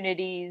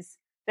opportunities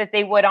that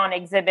they would on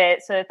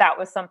exhibit, so that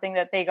was something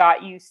that they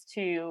got used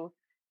to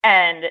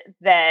and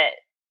that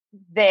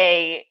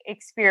they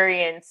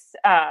experienced,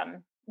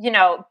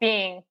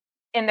 being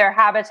in their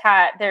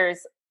habitat. There's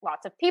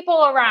lots of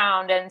people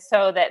around, and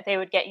so that they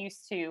would get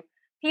used to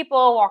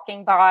people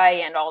walking by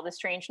and all the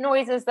strange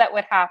noises that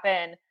would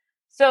happen.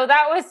 So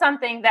that was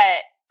something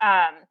that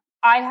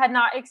I had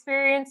not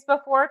experienced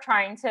before,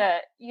 trying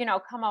to,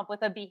 come up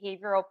with a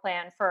behavioral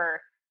plan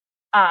for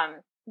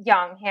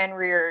young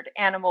hand-reared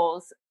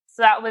animals.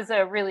 So that was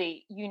a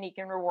really unique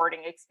and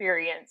rewarding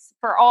experience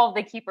for all of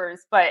the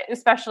keepers, but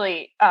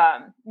especially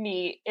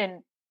me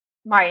in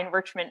my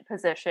enrichment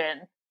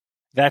position.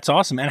 That's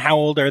awesome. And how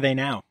old are they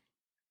now?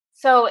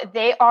 So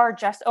they are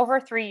just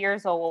over 3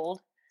 years old,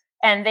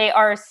 and they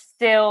are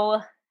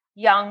still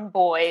young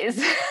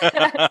boys.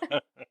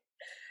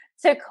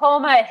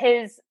 Tacoma,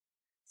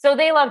 so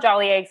they love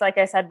Jolly Eggs. Like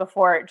I said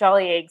before,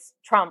 Jolly Eggs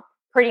trump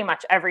pretty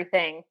much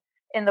everything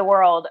in the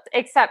world,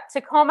 except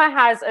Tacoma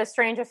has a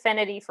strange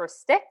affinity for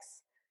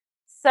sticks.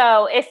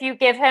 So if you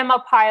give him a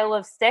pile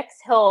of sticks,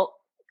 he'll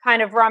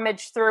kind of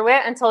rummage through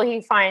it until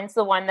he finds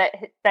the one that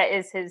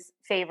is his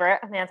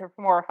favorite. I'm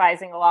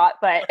anthropomorphizing a lot,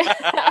 but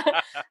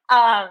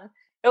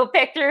he'll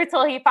pick through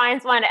till he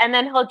finds one, and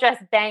then he'll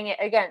just bang it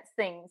against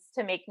things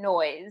to make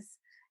noise.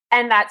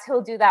 And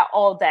he'll do that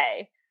all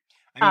day.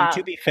 I mean,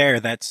 to be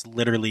fair, that's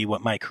literally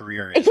what my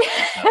career is.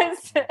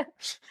 Yes.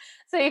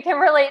 So you can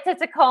relate to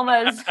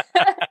Tacoma's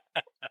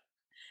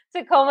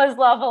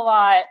love a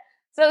lot.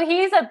 So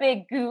he's a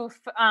big goof.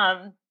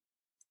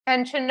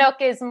 And Chinook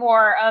is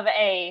more of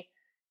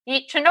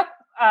Chinook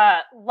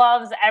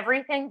loves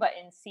everything, but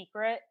in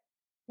secret.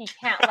 He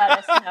can't let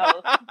us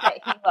know that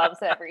he loves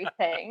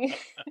everything.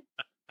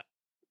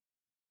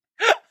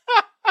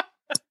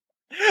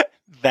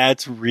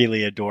 That's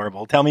really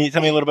adorable. Tell me a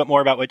little bit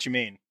more about what you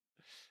mean.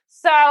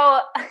 So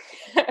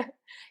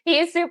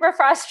he's super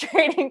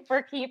frustrating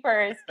for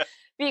keepers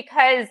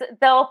because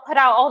they'll put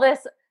out all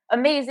this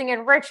amazing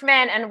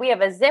enrichment, and we have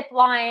a zip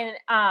line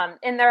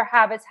in their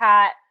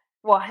habitat.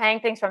 We'll hang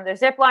things from their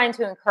zip line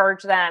to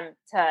encourage them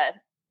to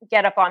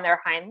get up on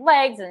their hind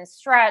legs and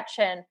stretch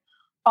and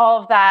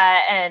all of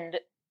that. And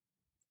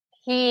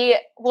he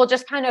will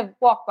just kind of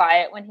walk by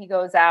it when he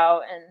goes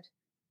out and,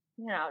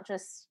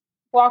 just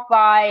walk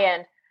by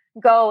and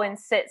go and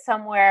sit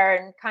somewhere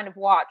and kind of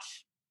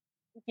watch,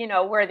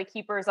 where the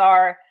keepers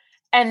are.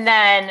 And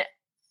then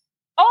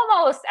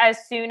almost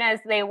as soon as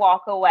they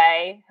walk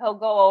away, he'll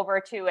go over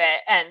to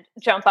it and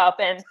jump up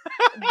and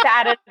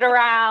bat it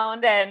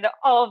around and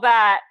all of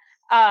that.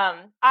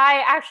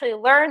 I actually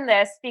learned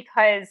this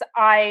because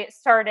I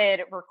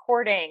started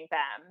recording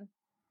them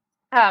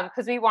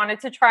because we wanted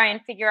to try and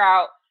figure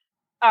out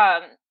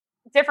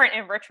different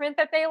enrichment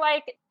that they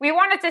like. We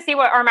wanted to see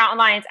what our mountain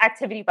lions'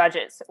 activity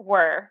budgets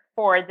were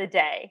for the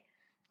day.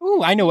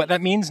 Ooh, I know what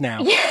that means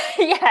now.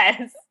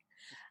 Yes.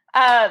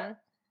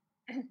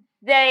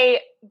 They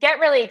get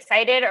really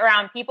excited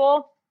around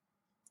people.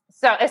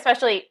 So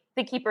especially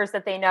the keepers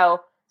that they know.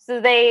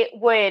 So they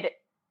would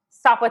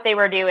stop what they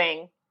were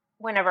doing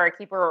whenever a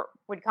keeper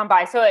would come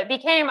by. So it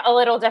became a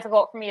little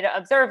difficult for me to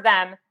observe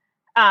them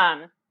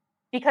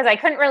because I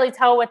couldn't really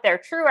tell what their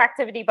true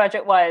activity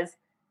budget was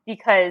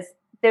because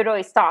they would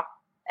always stop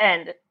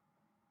and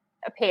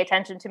pay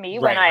attention to me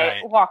when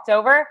I walked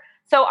over.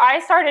 So I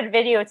started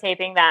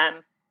videotaping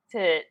them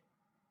to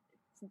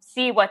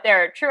see what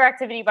their true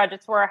activity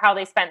budgets were, how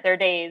they spent their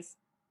days.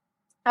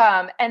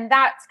 And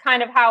that's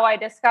kind of how I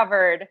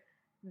discovered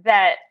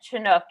that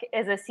Chinook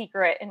is a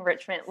secret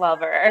enrichment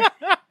lover.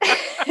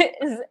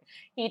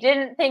 He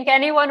didn't think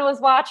anyone was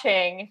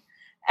watching.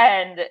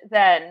 And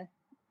then,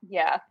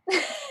 yeah.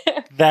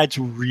 That's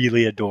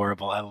really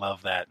adorable. I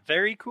love that.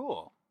 Very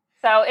cool.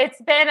 So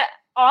it's been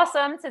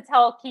awesome to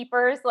tell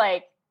keepers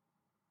like,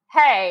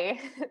 hey,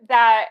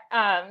 that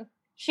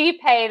sheep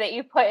hay that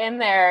you put in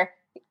there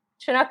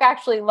Chinook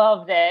actually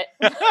loved it.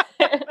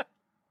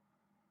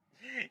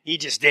 He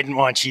just didn't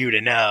want you to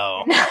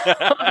know.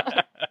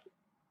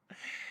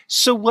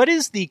 So what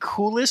is the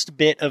coolest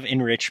bit of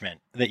enrichment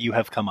that you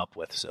have come up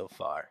with so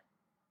far?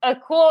 A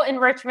cool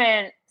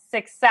enrichment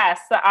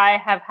success that I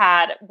have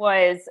had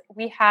was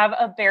we have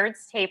a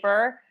Baird's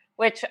tapir,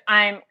 which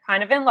I'm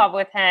kind of in love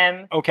with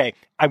him. Okay,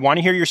 I want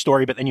to hear your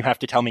story, but then you have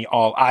to tell me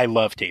all. I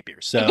love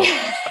tapirs, so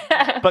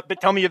but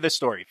tell me the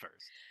story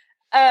first.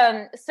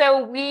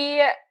 So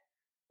we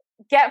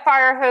get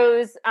fire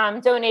hose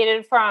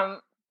donated from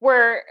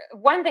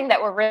one thing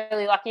that we're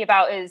really lucky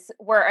about is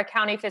we're a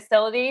county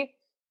facility.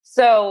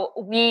 So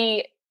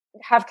we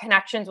have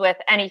connections with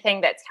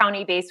anything that's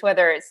county based,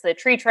 whether it's the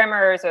tree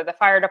trimmers or the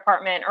fire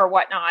department or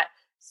whatnot.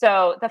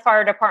 So the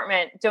fire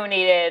department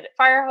donated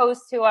fire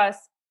hose to us,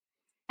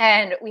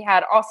 and we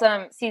had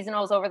awesome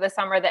seasonals over the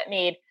summer that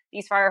made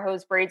these fire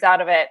hose braids out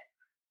of it.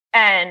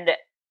 And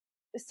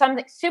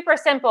something super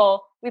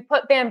simple, we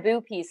put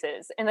bamboo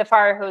pieces in the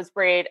fire hose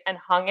braid and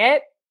hung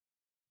it.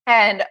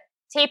 And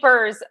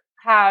tapirs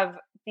have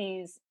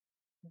these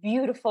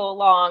beautiful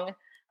long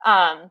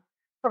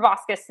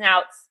proboscis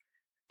snouts,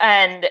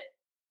 and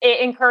it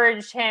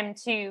encouraged him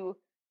to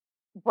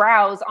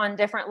browse on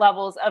different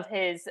levels of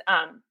his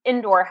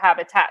indoor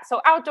habitat.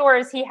 So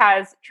outdoors, he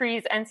has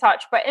trees and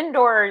such, but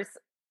indoors,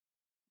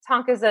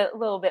 Tonka's a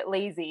little bit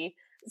lazy.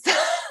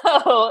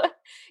 So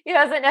he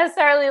doesn't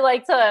necessarily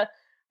like to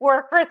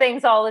work for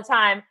things all the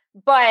time.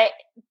 But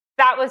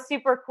that was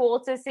super cool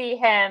to see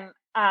him,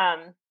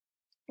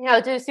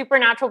 do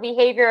supernatural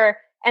behavior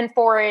and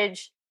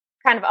forage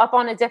kind of up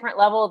on a different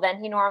level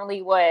than he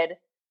normally would.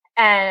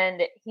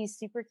 And he's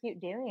super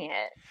cute doing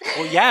it.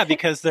 Well, yeah,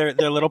 because their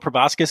little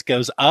proboscis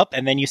goes up,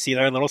 and then you see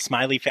their little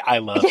smiley face. I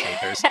love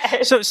tapirs.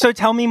 Yes. So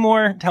tell me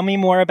more. Tell me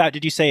more about.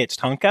 Did you say it's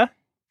Tonka?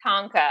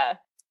 Tonka.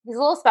 He's a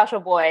little special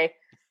boy.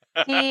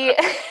 He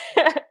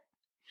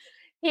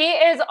he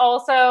is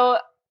also.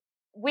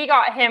 We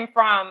got him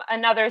from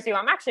another zoo.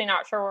 I'm actually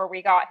not sure where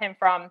we got him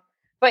from,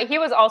 but he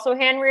was also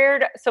hand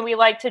reared. So we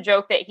like to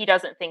joke that he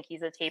doesn't think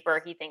he's a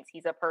tapir; he thinks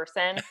he's a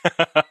person.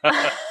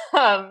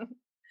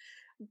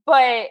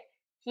 But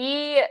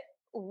he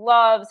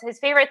loves, his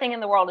favorite thing in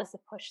the world is to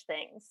push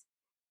things,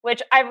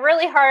 which I've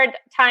really hard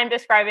time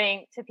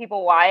describing to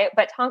people why,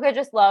 but Tonka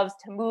just loves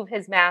to move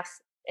his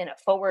mass in a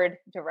forward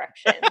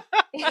direction.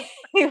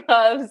 He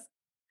loves,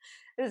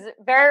 it's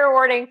very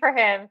rewarding for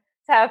him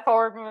to have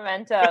forward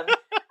momentum.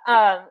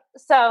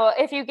 So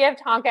if you give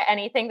Tonka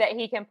anything that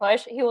he can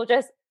push, he will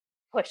just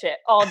push it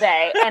all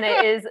day. And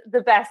it is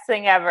the best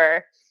thing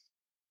ever.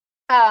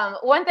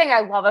 One thing I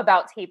love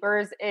about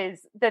tapirs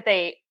is that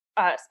they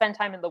spend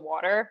time in the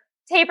water.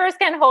 Tapirs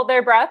can hold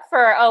their breath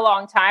for a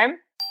long time.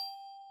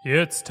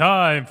 It's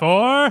time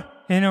for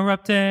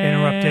interrupting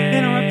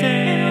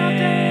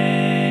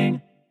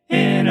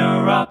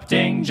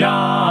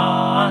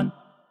John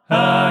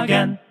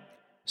again.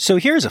 So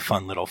here's a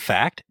fun little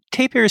fact.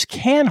 Tapirs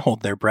can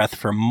hold their breath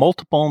for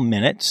multiple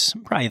minutes,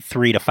 probably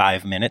 3 to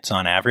 5 minutes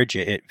on average.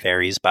 It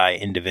varies by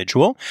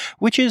individual,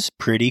 which is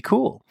pretty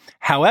cool.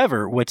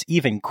 However, what's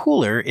even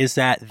cooler is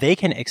that they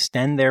can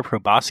extend their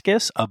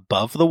proboscis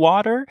above the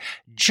water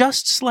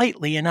just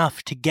slightly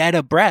enough to get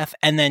a breath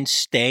and then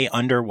stay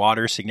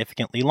underwater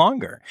significantly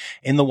longer.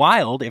 In the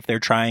wild, if they're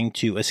trying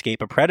to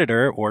escape a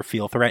predator or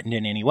feel threatened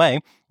in any way,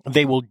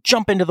 they will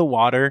jump into the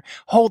water,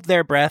 hold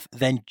their breath,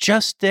 then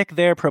just stick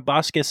their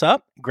proboscis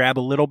up, grab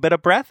a little bit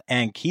of breath,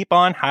 and keep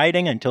on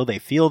hiding until they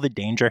feel the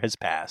danger has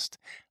passed.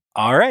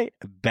 All right,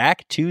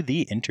 back to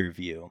the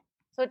interview.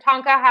 So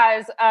Tonka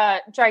has a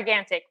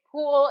gigantic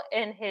pool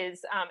in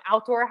his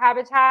outdoor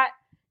habitat,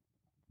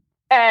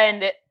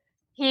 and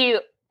he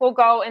will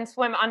go and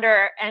swim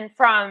under. And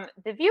from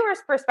the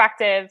viewer's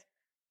perspective,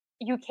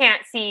 you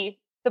can't see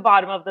the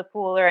bottom of the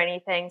pool or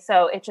anything.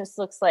 So it just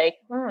looks like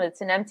it's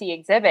an empty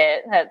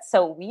exhibit. That's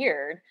so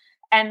weird.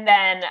 And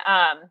then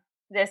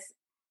this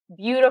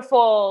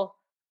beautiful,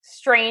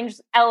 strange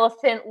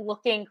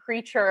elephant-looking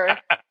creature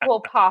will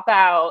pop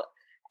out.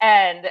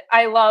 And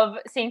I love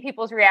seeing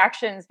people's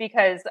reactions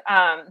because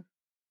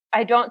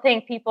I don't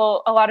think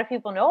a lot of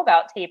people know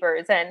about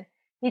tapirs. And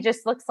he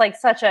just looks like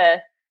such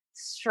a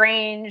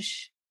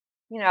strange,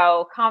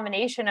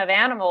 combination of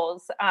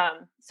animals.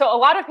 So a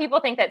lot of people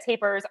think that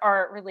tapirs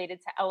are related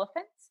to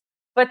elephants,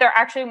 but they're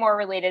actually more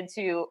related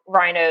to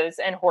rhinos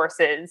and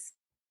horses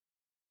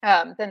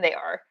than they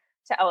are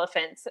to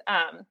elephants.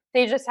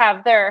 They just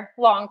have their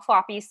long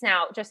floppy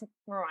snout, just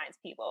reminds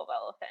people of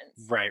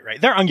elephants. Right.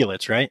 They're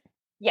ungulates, right?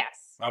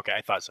 Yes. Okay,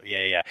 I thought so.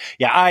 Yeah.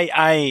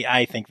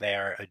 I think they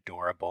are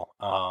adorable.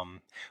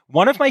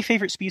 One of my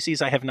favorite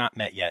species I have not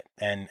met yet,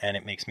 and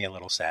it makes me a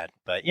little sad.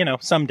 But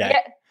someday.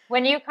 Yeah,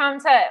 when you come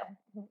to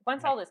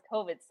once all this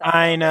COVID stuff.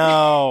 I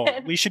know.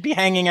 We should be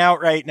hanging out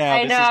right now.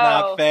 This is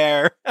not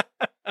fair.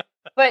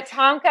 But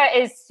Tonka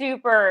is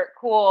super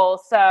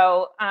cool.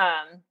 So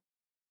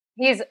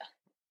he's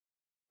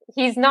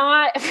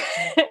not.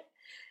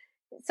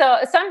 So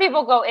some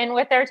people go in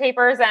with their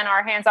tapirs and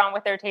are hands-on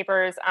with their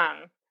tapirs.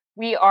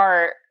 We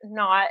are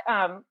not.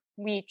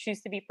 we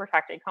choose to be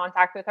protected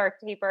contact with our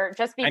tapir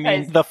just because. I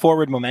mean, the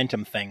forward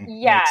momentum thing.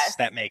 Yes.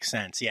 That makes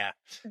sense. Yeah.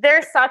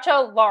 They're such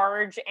a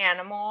large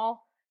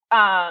animal.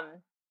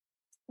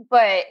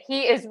 But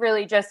he is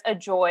really just a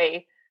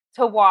joy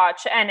to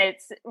watch. And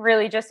it's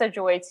really just a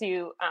joy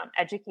to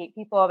educate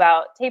people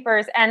about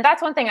tapirs. And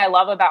that's one thing I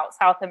love about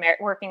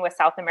working with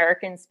South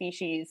American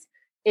species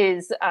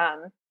is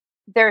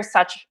there's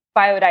such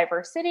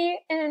biodiversity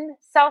in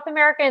South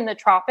America in the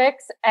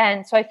tropics.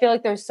 And so I feel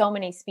like there's so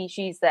many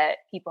species that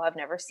people have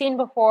never seen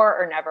before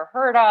or never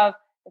heard of.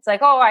 It's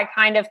like, oh, I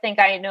kind of think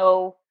I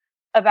know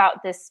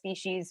about this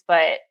species,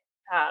 but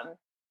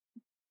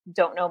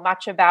don't know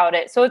much about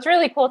it. So it's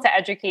really cool to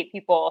educate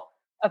people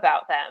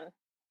about them.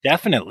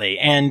 Definitely.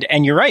 And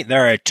you're right.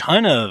 There are a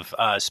ton of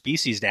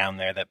species down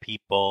there that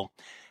people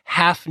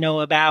half know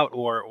about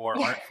or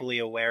aren't fully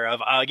aware of.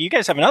 You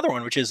guys have another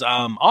one, which is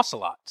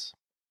ocelots.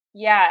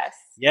 Yes.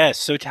 Yes.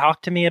 So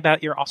talk to me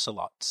about your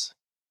ocelots.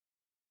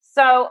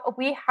 So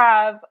we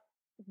have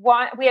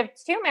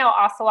two male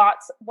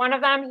ocelots. One of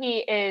them, he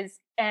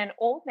is an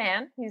old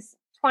man. He's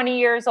 20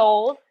 years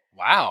old.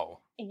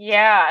 Wow.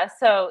 Yeah.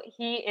 So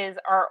he is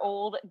our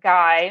old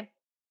guy.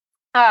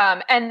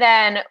 And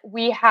then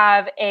we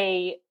have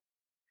I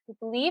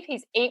believe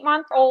he's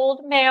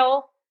 8-month-old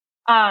male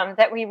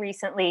that we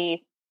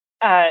recently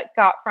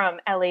got from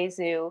LA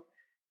Zoo.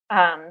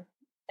 And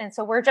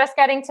so we're just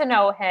getting to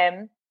know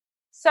him.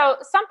 So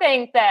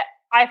something that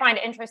I find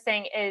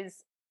interesting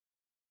is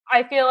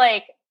I feel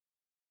like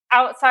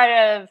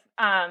outside of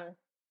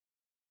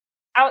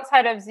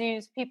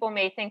zoos, people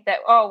may think that,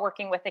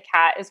 working with a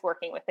cat is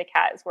working with a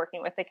cat is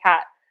working with a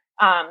cat.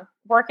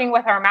 Working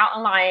with our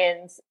mountain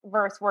lions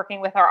versus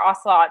working with our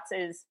ocelots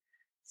is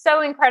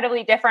so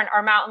incredibly different.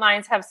 Our mountain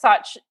lions have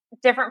such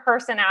different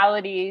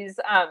personalities.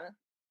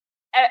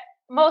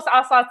 Most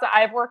ocelots that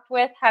I've worked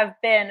with have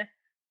been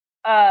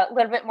a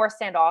little bit more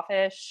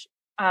standoffish.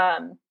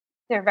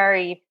 They're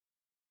very,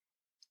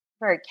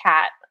 very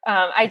cat.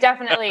 I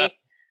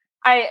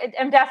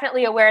am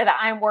definitely aware that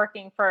I'm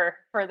working for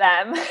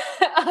them.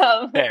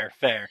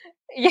 Fair.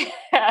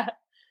 Yeah.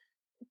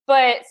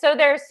 But so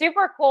they're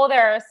super cool.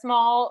 They're a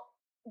small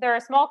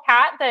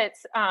cat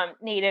that's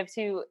native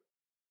to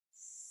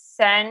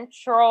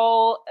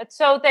Central.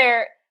 So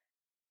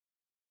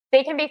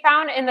they can be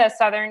found in the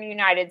southern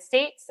United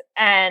States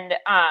and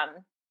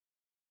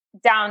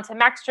down to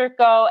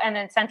Mexico and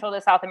then central to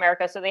South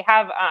America. So they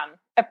have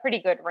a pretty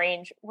good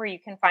range where you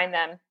can find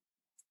them.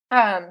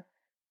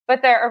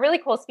 But they're a really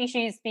cool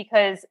species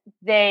because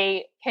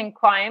they can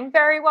climb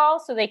very well.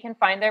 So they can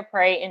find their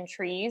prey in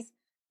trees,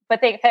 but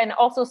they can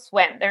also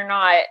swim. They're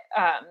not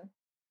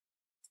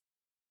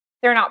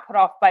put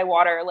off by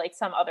water like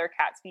some other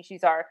cat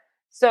species are.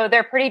 So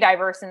they're pretty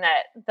diverse in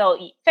that they'll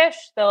eat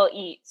fish, they'll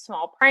eat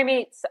small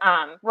primates,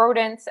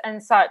 rodents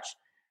and such.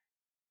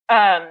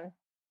 And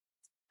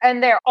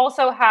they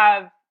also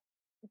have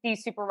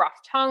these super rough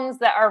tongues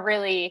that are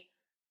really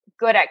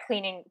good at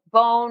cleaning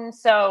bone.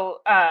 So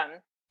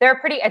they're a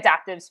pretty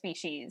adaptive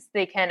species.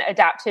 They can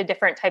adapt to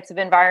different types of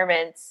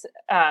environments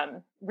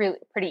really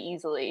pretty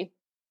easily.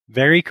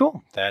 Very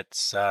cool.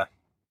 That's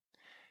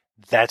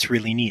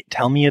really neat.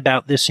 Tell me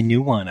about this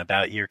new one,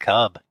 about your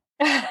cub.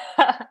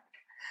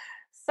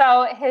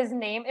 So his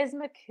name is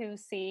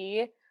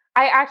Makusi.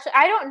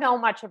 I don't know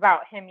much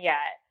about him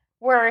yet.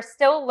 We're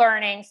still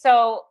learning.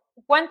 So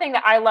one thing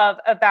that I love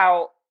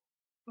about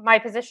my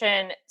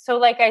position, so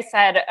like I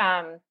said,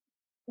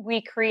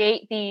 we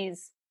create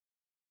these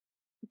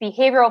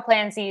behavioral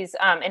plans, these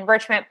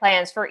enrichment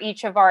plans for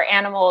each of our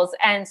animals.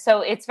 And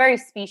so it's very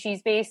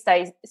species based.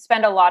 I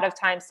spend a lot of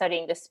time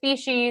studying the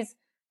species,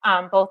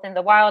 both in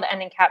the wild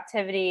and in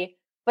captivity,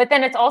 but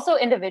then it's also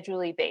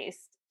individually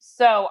based.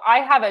 So I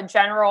have a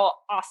general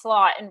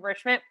ocelot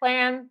enrichment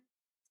plan,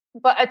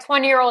 but a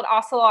 20-year-old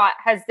ocelot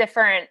has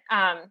different,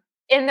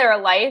 in their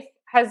life,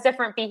 has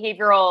different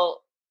behavioral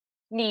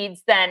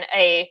needs than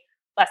a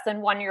less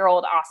than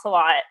 1-year-old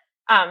ocelot.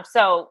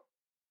 So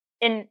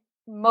in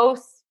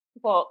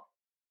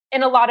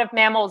a lot of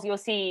mammals, you'll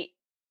see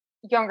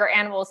younger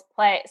animals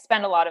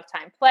spend a lot of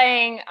time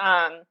playing.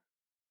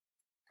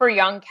 For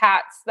young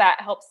cats,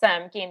 that helps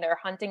them gain their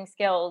hunting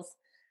skills.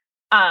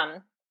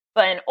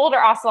 But an older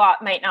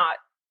ocelot might not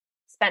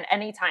spend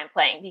any time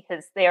playing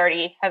because they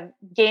already have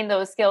gained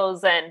those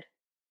skills, and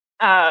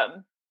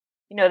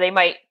they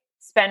might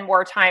spend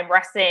more time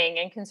resting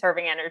and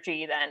conserving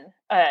energy than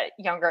a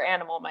younger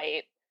animal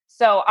might.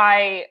 So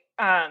I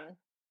kind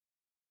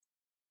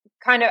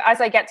of,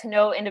 as I get to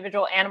know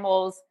individual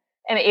animals,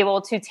 am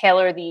able to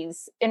tailor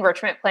these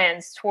enrichment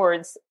plans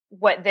towards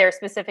what their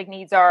specific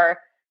needs are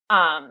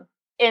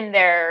in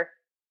where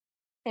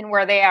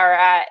they are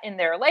at in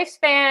their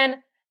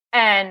lifespan,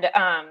 and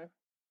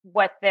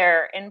what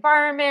their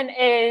environment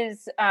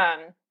is.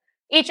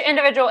 Each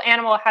individual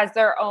animal has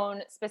their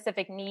own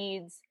specific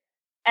needs,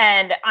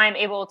 and I'm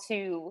able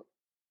to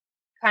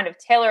kind of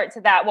tailor it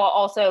to that while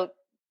also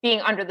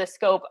being under the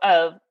scope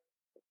of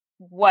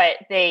what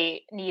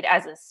they need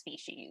as a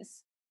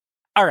species.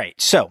 All right.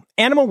 So,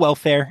 animal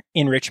welfare,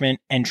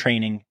 enrichment, and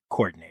training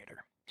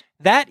coordinator.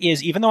 That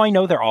is, even though I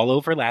know they're all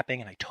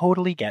overlapping, and I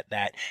totally get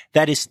that,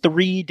 that is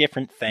 3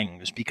 different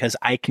things because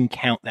I can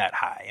count that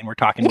high. And we're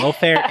talking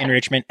welfare,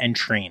 enrichment, and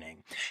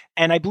training.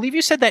 And I believe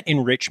you said that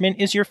enrichment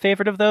is your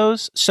favorite of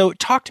those. So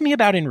talk to me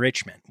about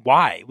enrichment.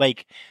 Why?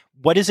 Like,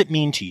 what does it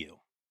mean to you?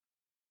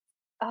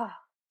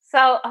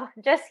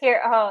 Just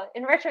here,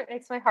 enrichment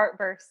makes my heart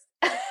burst.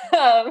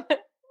 um,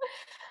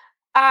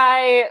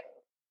 and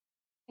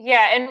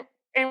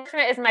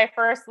enrichment is my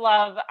first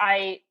love.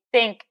 I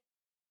think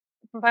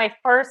the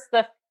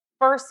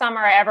first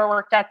summer I ever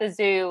worked at the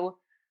zoo,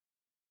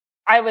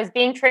 I was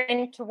being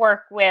trained to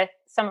work with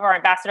some of our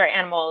ambassador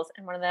animals,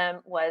 and one of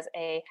them was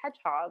a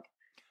hedgehog.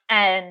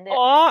 And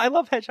I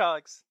love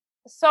hedgehogs.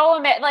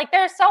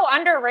 They're so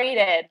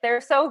underrated. They're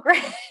so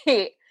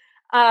great.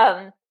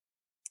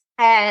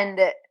 And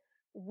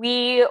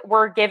we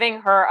were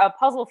giving her a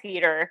puzzle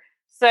feeder.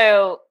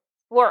 So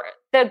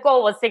the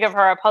goal was to give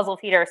her a puzzle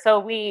feeder. So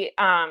we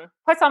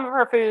put some of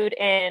her food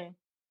in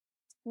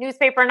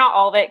newspaper, not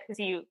all of it, because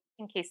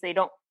in case they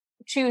don't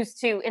choose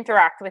to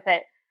interact with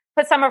it,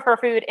 put some of her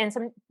food in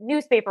some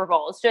newspaper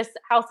bowls. Just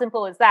how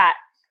simple is that?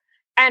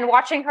 And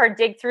watching her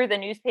dig through the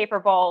newspaper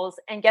bowls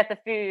and get the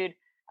food,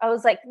 I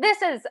was like,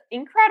 this is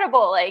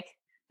incredible. Like,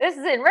 this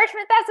is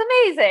enrichment. That's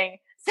amazing.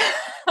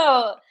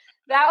 So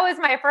that was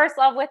my first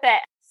love with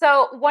it.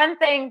 So one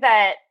thing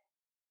that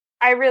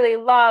I really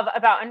love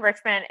about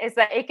enrichment is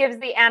that it gives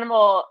the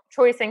animal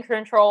choice and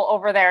control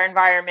over their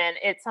environment.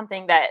 It's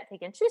something that they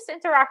can choose to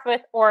interact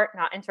with or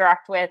not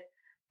interact with.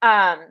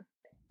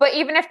 But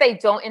even if they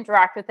don't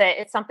interact with it,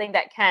 it's something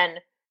that can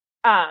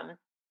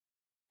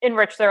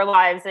enrich their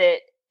lives.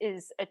 It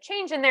is a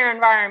change in their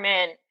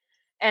environment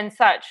and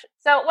such.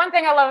 So one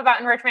thing I love about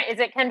enrichment is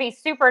it can be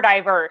super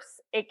diverse.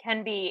 It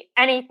can be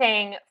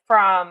anything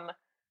from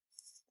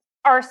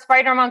our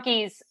spider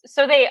monkeys.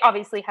 So they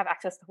obviously have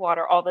access to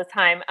water all the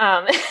time.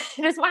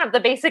 It is one of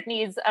the basic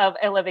needs of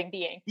a living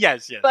being.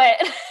 Yes. But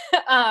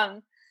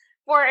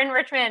for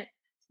enrichment,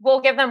 we'll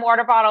give them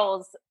water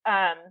bottles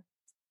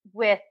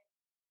with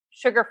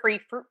sugar-free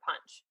fruit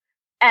punch.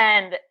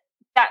 And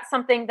that's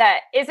something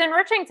that is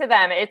enriching to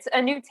them. It's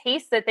a new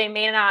taste that they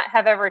may not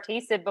have ever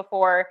tasted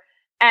before.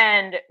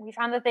 And we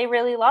found that they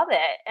really love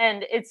it.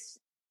 And it's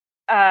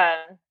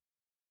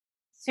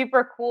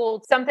super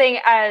cool. Something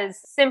as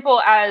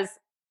simple as,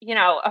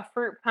 a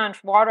fruit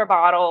punch water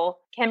bottle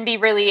can be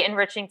really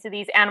enriching to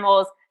these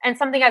animals. And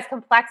something as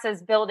complex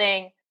as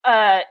building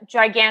a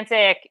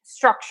gigantic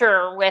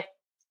structure with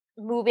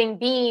moving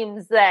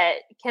beams that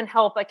can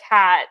help a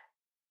cat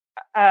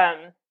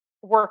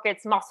work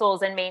its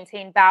muscles and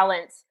maintain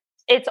balance.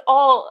 It's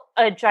all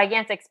a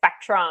gigantic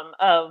spectrum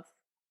of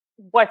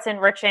what's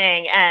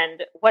enriching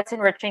and what's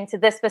enriching to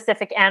this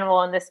specific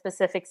animal and this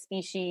specific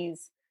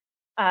species.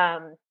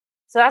 So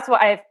that's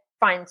what I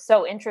find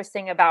so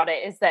interesting about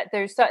it, is that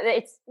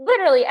it's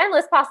literally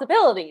endless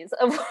possibilities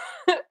of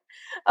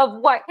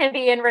of what can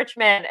be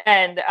enrichment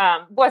and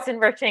what's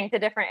enriching to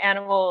different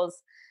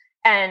animals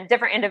and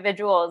different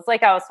individuals.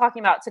 Like I was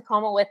talking about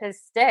Tacoma with his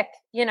stick,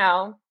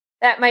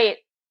 that might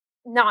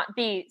not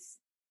be,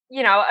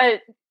 a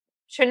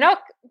Chinook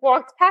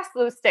walked past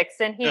those sticks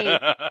and he,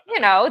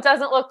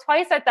 doesn't look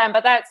twice at them,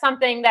 but that's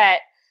something that,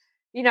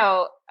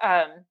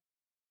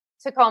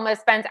 Tacoma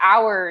spends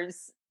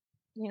hours,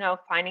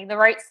 finding the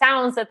right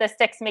sounds that the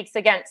sticks makes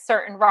against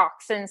certain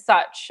rocks and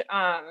such.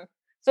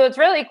 So it's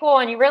really cool,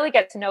 and you really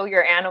get to know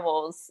your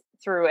animals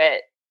through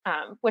it,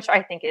 which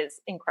I think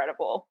is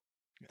incredible.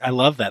 I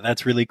love that.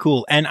 That's really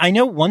cool. And I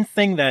know one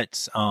thing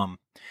that's,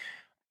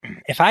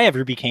 if I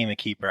ever became a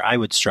keeper, I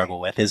would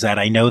struggle with is that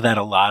I know that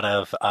a lot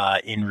of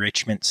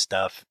enrichment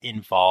stuff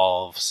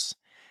involves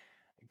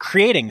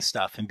creating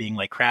stuff and being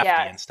like crafty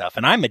and stuff.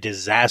 And I'm a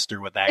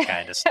disaster with that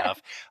kind of stuff.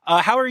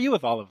 How are you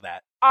with all of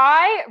that?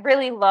 I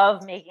really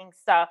love making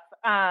stuff.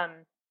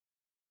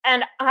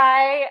 And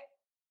I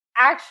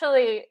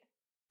actually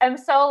am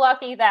so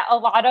lucky that a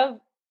lot of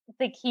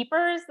the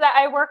keepers that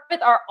I work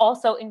with are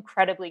also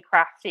incredibly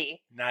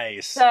crafty.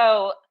 Nice.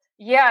 So,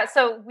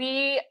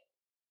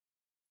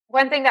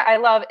 one thing that I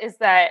love is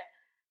that,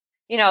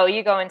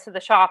 you go into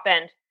the shop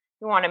and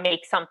you want to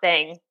make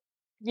something,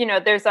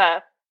 there's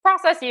a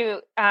process.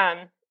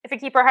 If a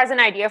keeper has an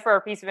idea for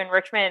a piece of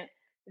enrichment,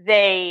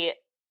 they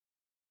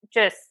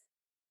just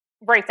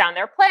write down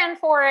their plan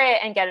for it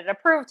and get it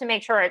approved to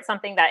make sure it's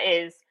something that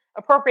is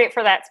appropriate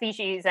for that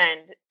species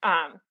and,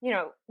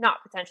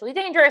 not potentially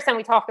dangerous. And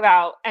we talk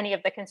about any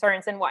of the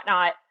concerns and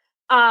whatnot.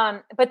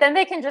 But then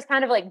they can just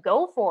kind of like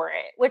go for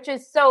it, which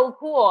is so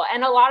cool.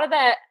 And a lot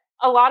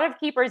of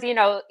keepers,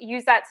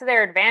 use that to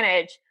their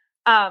advantage.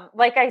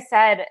 Like I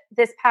said,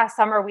 this past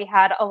summer, we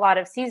had a lot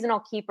of seasonal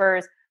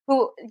keepers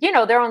who,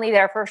 they're only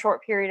there for a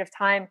short period of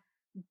time,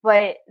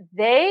 but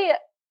they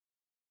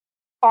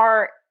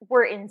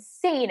were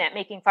insane at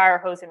making fire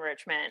hose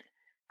enrichment.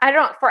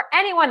 For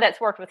anyone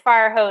that's worked with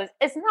fire hose,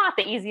 it's not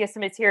the easiest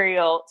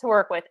material to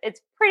work with.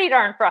 It's pretty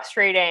darn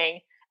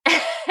frustrating.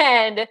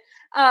 And,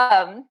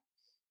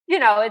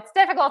 it's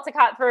difficult to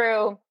cut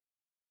through.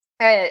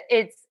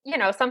 It's,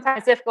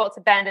 sometimes difficult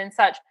to bend and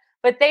such,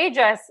 but they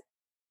just,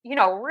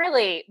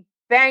 really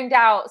banged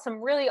out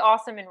some really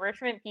awesome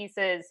enrichment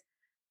pieces.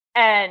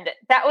 And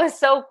that was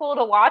so cool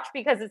to watch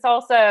because it's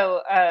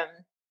also,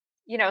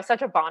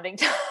 such a bonding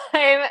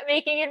time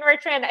making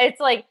enrichment.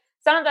 It's like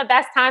some of the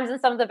best times and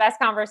some of the best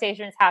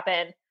conversations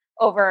happen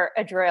over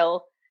a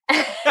drill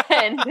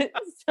and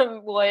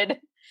some wood.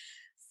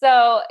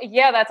 So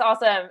yeah, that's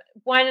awesome.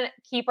 One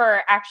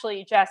keeper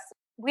actually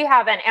we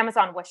have an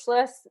Amazon wish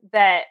list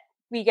that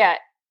we get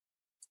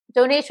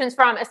donations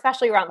from,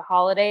 especially around the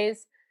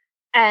holidays.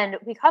 And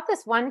we got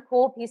this one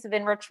cool piece of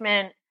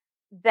enrichment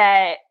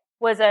that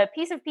was a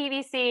piece of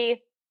PVC,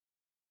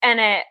 and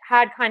it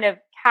had kind of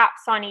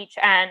caps on each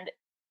end,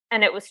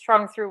 and it was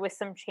strung through with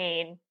some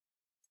chain.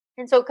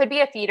 And so it could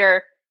be a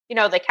feeder.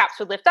 The caps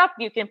would lift up.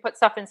 You can put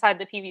stuff inside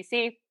the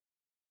PVC.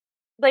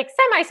 Like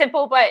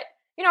semi-simple, but,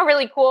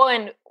 really cool.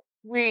 And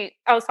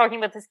I was talking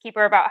with this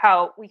keeper about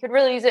how we could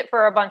really use it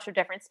for a bunch of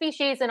different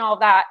species and all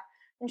that.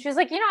 And she was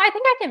like, I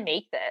think I can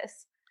make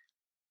this.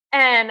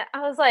 And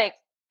I was like,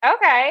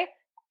 okay.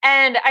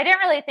 And I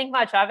didn't really think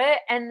much of it.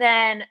 And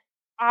then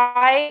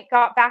I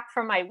got back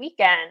from my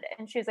weekend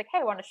and she was like, hey,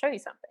 I want to show you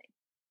something.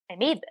 I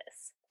made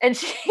this. And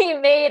she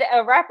made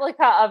a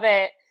replica of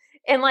it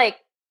in like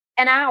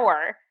an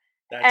hour.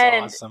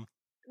 That's awesome.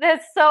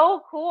 That's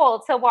so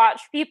cool to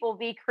watch people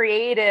be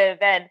creative.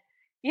 And,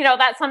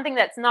 that's something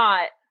that's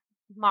not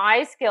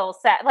my skill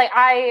set. Like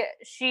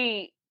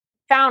she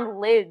found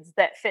lids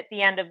that fit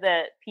the end of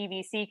the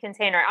PVC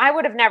container. I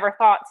would have never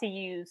thought to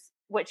use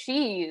what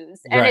she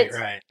used. And it's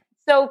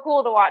so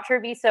cool to watch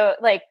her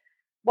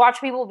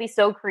watch people be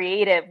so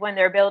creative when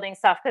they're building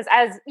stuff. Because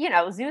as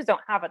zoos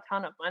don't have a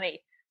ton of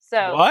money.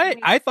 So what?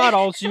 I thought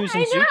all zoos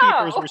and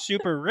zookeepers were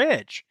super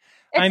rich.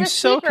 I'm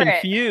so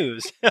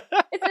confused.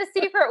 It's a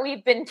secret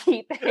we've been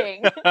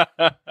keeping.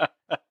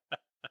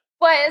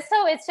 But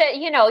so it's,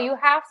 you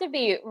have to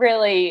be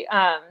really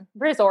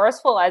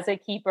resourceful as a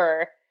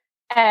keeper.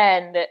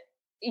 And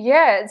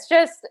yeah, it's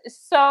just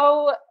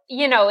so,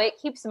 it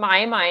keeps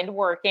my mind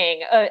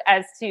working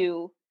as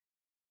to,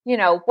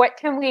 what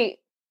can we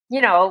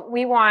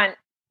want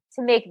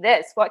to make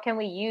this, what can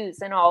we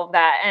use and all of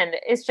that. And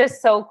it's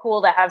just so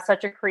cool to have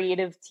such a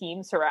creative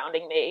team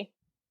surrounding me.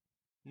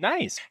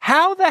 Nice.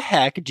 How the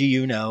heck do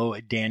you know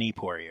Danny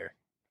Poirier?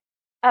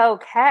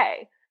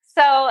 Okay.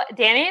 So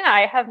Danny and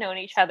I have known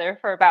each other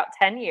for about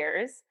 10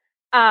 years.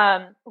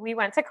 We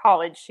went to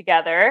college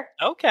together.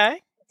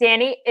 Okay.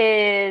 Danny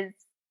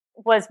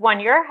was 1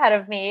 year ahead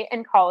of me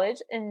in college,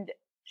 and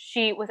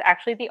she was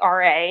actually the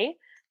RA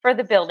for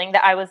the building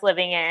that I was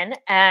living in.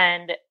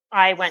 And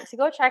I went to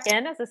go check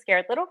in as a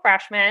scared little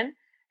freshman,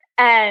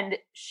 and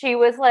she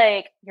was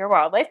like, "You're a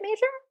wildlife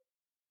major?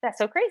 That's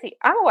so crazy."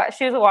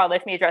 She was a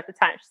wildlife major at the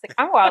time. She's like,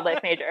 "I'm a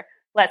wildlife major.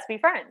 Let's be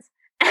friends."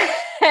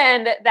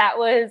 And that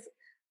was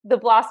the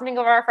blossoming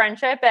of our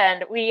friendship.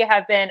 And we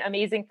have been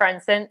amazing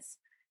friends since.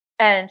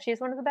 And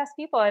she's one of the best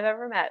people I've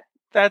ever met.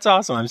 That's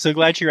awesome. I'm so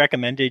glad she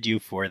recommended you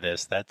for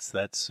this. That's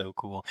so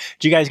cool.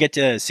 Do you guys get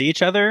to see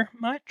each other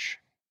much?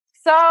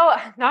 So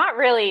not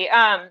really.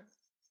 Yeah,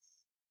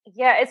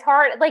 it's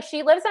hard. Like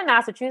she lives in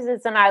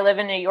Massachusetts and I live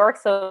in New York.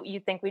 So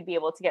you'd think we'd be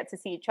able to get to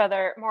see each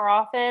other more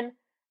often.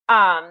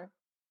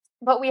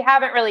 But we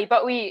haven't really,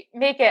 but we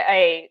make it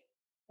a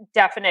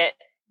definite,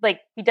 we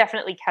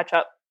definitely catch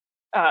up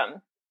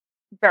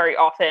very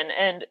often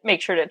and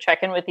make sure to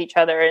check in with each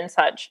other and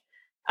such.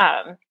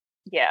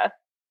 Yeah.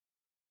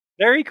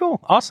 Very cool.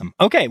 Awesome.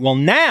 Okay, well,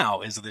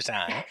 now is the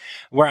time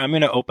where I'm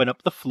going to open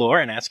up the floor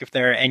and ask if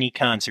there are any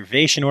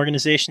conservation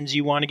organizations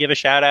you want to give a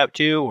shout out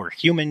to, or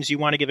humans you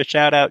want to give a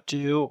shout out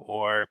to,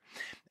 or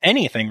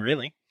anything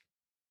really.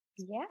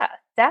 Yeah,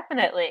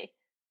 definitely.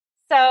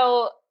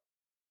 So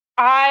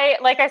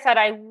like I said,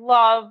 I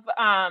love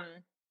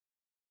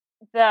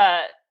the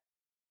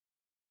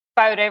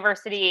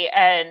biodiversity,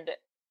 and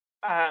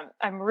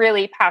I'm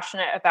really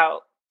passionate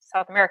about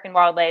South American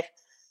wildlife.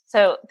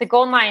 So the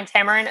Golden Lion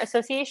Tamarin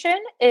Association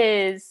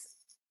is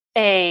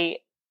a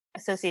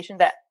association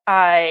that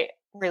I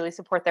really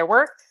support their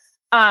work.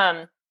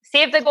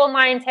 Save the Golden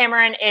Lion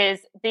Tamarin is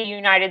the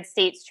United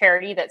States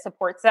charity that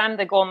supports them.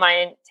 The Golden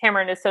Lion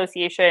Tamarin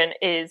Association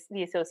is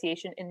the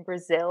association in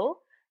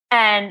Brazil,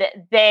 and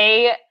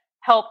they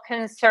help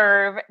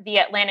conserve the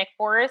Atlantic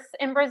forests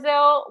in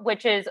Brazil,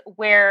 which is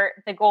where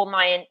the Golden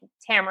Lion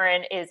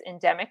Tamarin is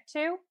endemic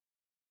to.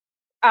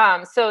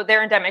 So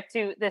they're endemic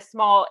to this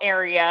small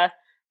area,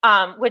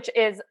 which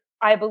is,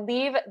 I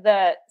believe,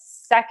 the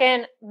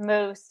second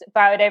most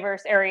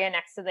biodiverse area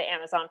next to the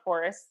Amazon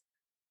forest.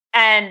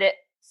 And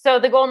so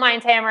the Golden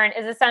Lion Tamarin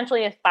is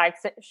essentially a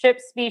flagship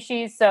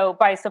species. So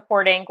by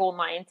supporting Golden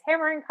Lion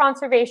Tamarin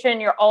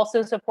conservation, you're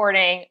also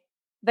supporting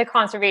the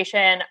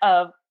conservation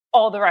of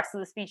all the rest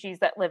of the species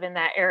that live in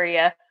that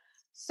area.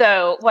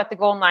 So what the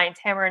Golden Lion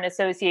Tamarin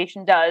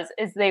Association does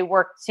is they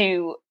work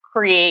to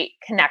create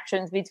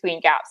connections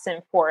between gaps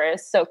in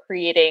forests. So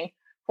creating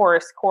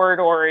forest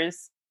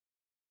corridors,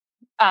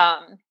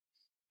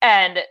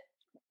 and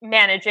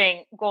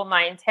managing Golden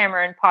Lion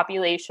Tamarin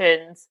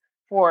populations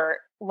for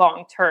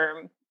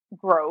long-term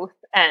growth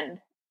and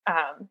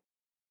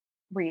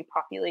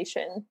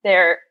repopulation.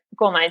 They're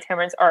golden-eyed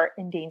tamarins are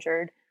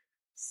endangered.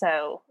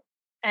 So,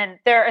 and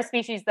they're a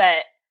species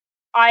that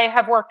I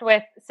have worked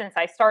with since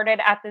I started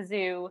at the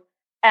zoo,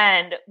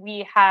 and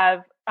we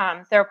have,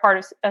 they're part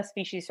of a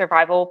species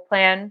survival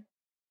plan,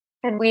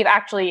 and we've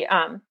actually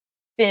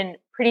been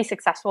pretty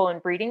successful in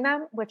breeding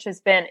them, which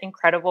has been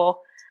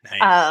incredible.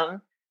 Nice.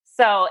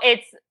 So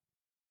it's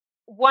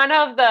one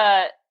of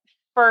the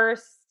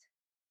first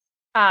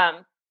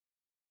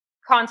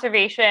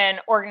conservation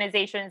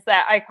organizations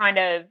that I kind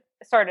of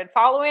started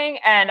following,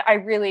 and I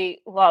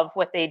really love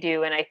what they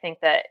do, and I think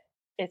that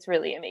it's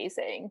really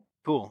amazing.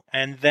 Cool.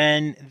 And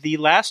then the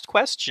last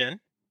question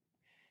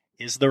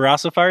is the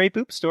Rossafari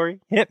poop story.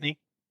 Hit me.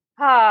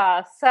 So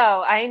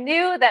I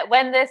knew that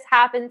when this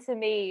happened to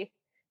me,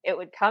 it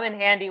would come in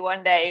handy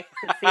one day.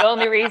 It's the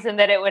only reason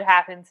that it would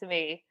happen to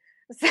me.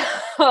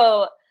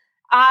 So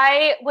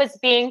I was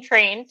being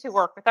trained to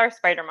work with our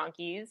spider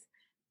monkeys,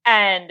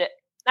 and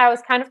I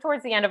was kind of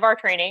towards the end of my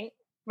training,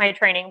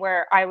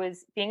 where I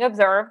was being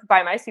observed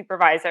by my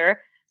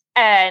supervisor.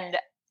 And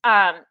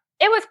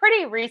it was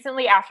pretty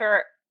recently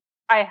after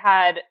I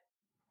had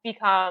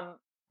become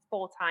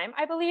full-time,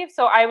 I believe.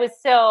 So I was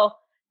still,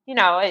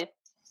 I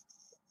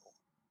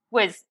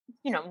was,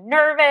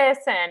 nervous,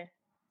 and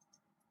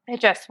I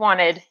just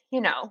wanted,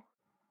 you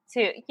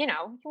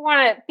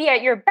want to be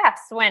at your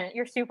best when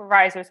your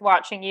supervisor's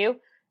watching you.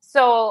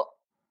 So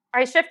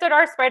I shifted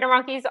our spider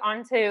monkeys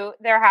onto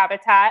their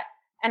habitat,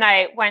 and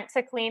I went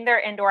to clean their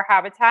indoor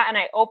habitat, and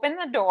I opened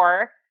the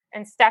door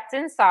and stepped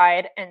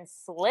inside and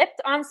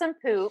slipped on some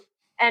poop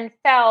and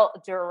fell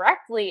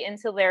directly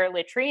into their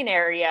latrine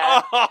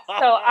area. So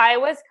I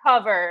was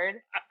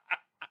covered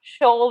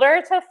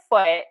shoulder to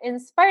foot in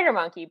spider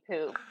monkey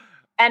poop.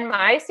 And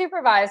my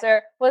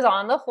supervisor was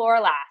on the floor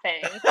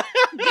laughing,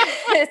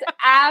 just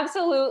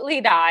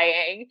absolutely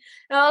dying.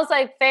 And I was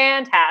like,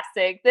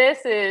 fantastic.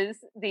 This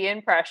is the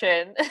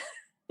impression.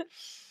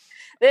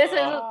 This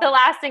is the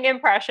lasting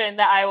impression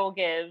that I will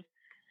give.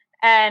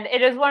 And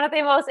it is one of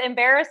the most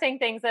embarrassing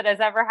things that has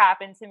ever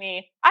happened to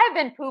me. I've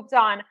been pooped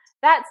on.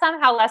 That's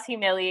somehow less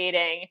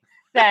humiliating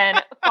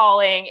than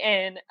falling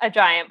in a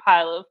giant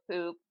pile of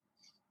poop.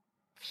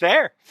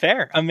 Fair.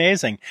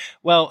 Amazing.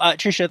 Well,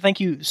 Trisha, thank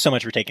you so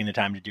much for taking the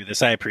time to do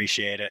this. I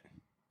appreciate it.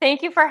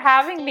 Thank you for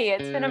having me.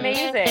 It's been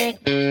amazing.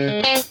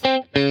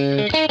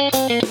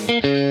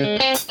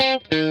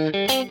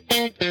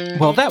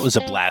 Well, that was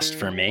a blast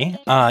for me.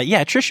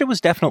 Trisha was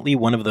definitely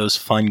one of those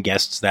fun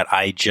guests that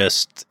I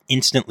just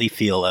instantly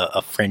feel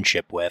a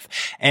friendship with.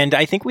 And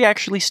I think we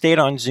actually stayed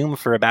on Zoom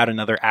for about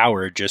another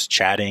hour just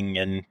chatting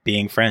and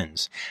being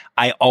friends.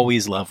 I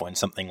always love when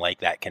something like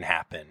that can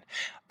happen.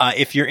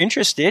 If you're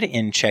interested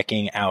in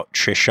checking out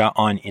Trisha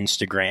on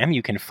Instagram,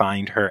 you can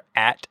find her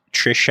at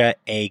Trisha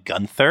A.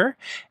 Gunther.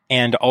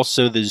 And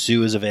also the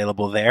zoo is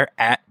available there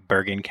at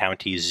Bergen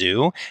County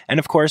Zoo. And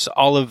of course,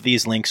 all of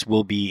these links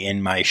will be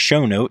in my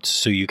show notes,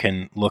 so you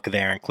can look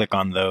there and click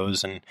on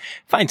those and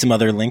find some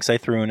other links I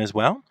threw in as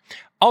well.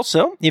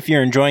 Also, if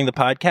you're enjoying the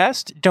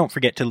podcast, don't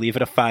forget to leave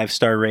it a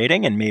 5-star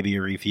rating and maybe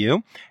a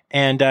review.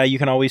 And you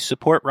can always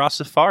support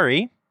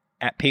Rossafari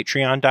at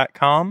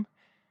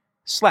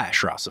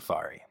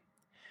patreon.com/Rossafari.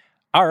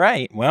 All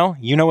right, well,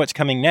 you know what's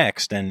coming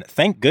next, and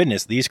thank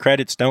goodness these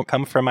credits don't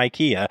come from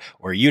IKEA,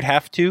 or you'd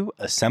have to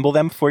assemble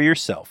them for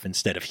yourself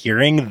instead of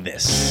hearing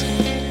this.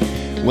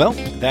 Well,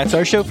 that's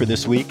our show for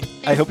this week.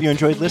 I hope you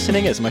enjoyed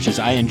listening as much as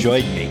I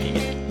enjoyed making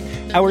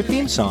it. Our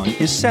theme song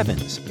is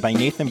Sevens by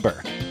Nathan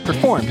Burke,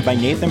 performed by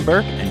Nathan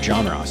Burke and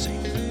John Rossi.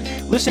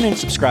 Listen and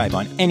subscribe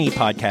on any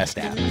podcast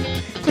app.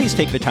 Please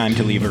take the time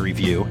to leave a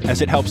review,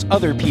 as it helps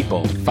other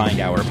people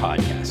find our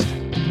podcast.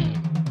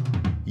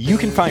 You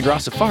can find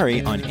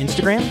Rossafari on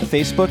Instagram,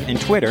 Facebook,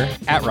 and Twitter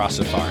at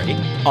Rossafari,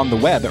 on the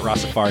web at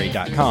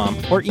rossafari.com,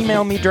 or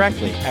email me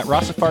directly at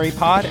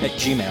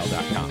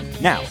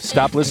rossafaripod@gmail.com. Now,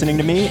 stop listening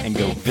to me and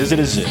go visit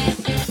a zoo.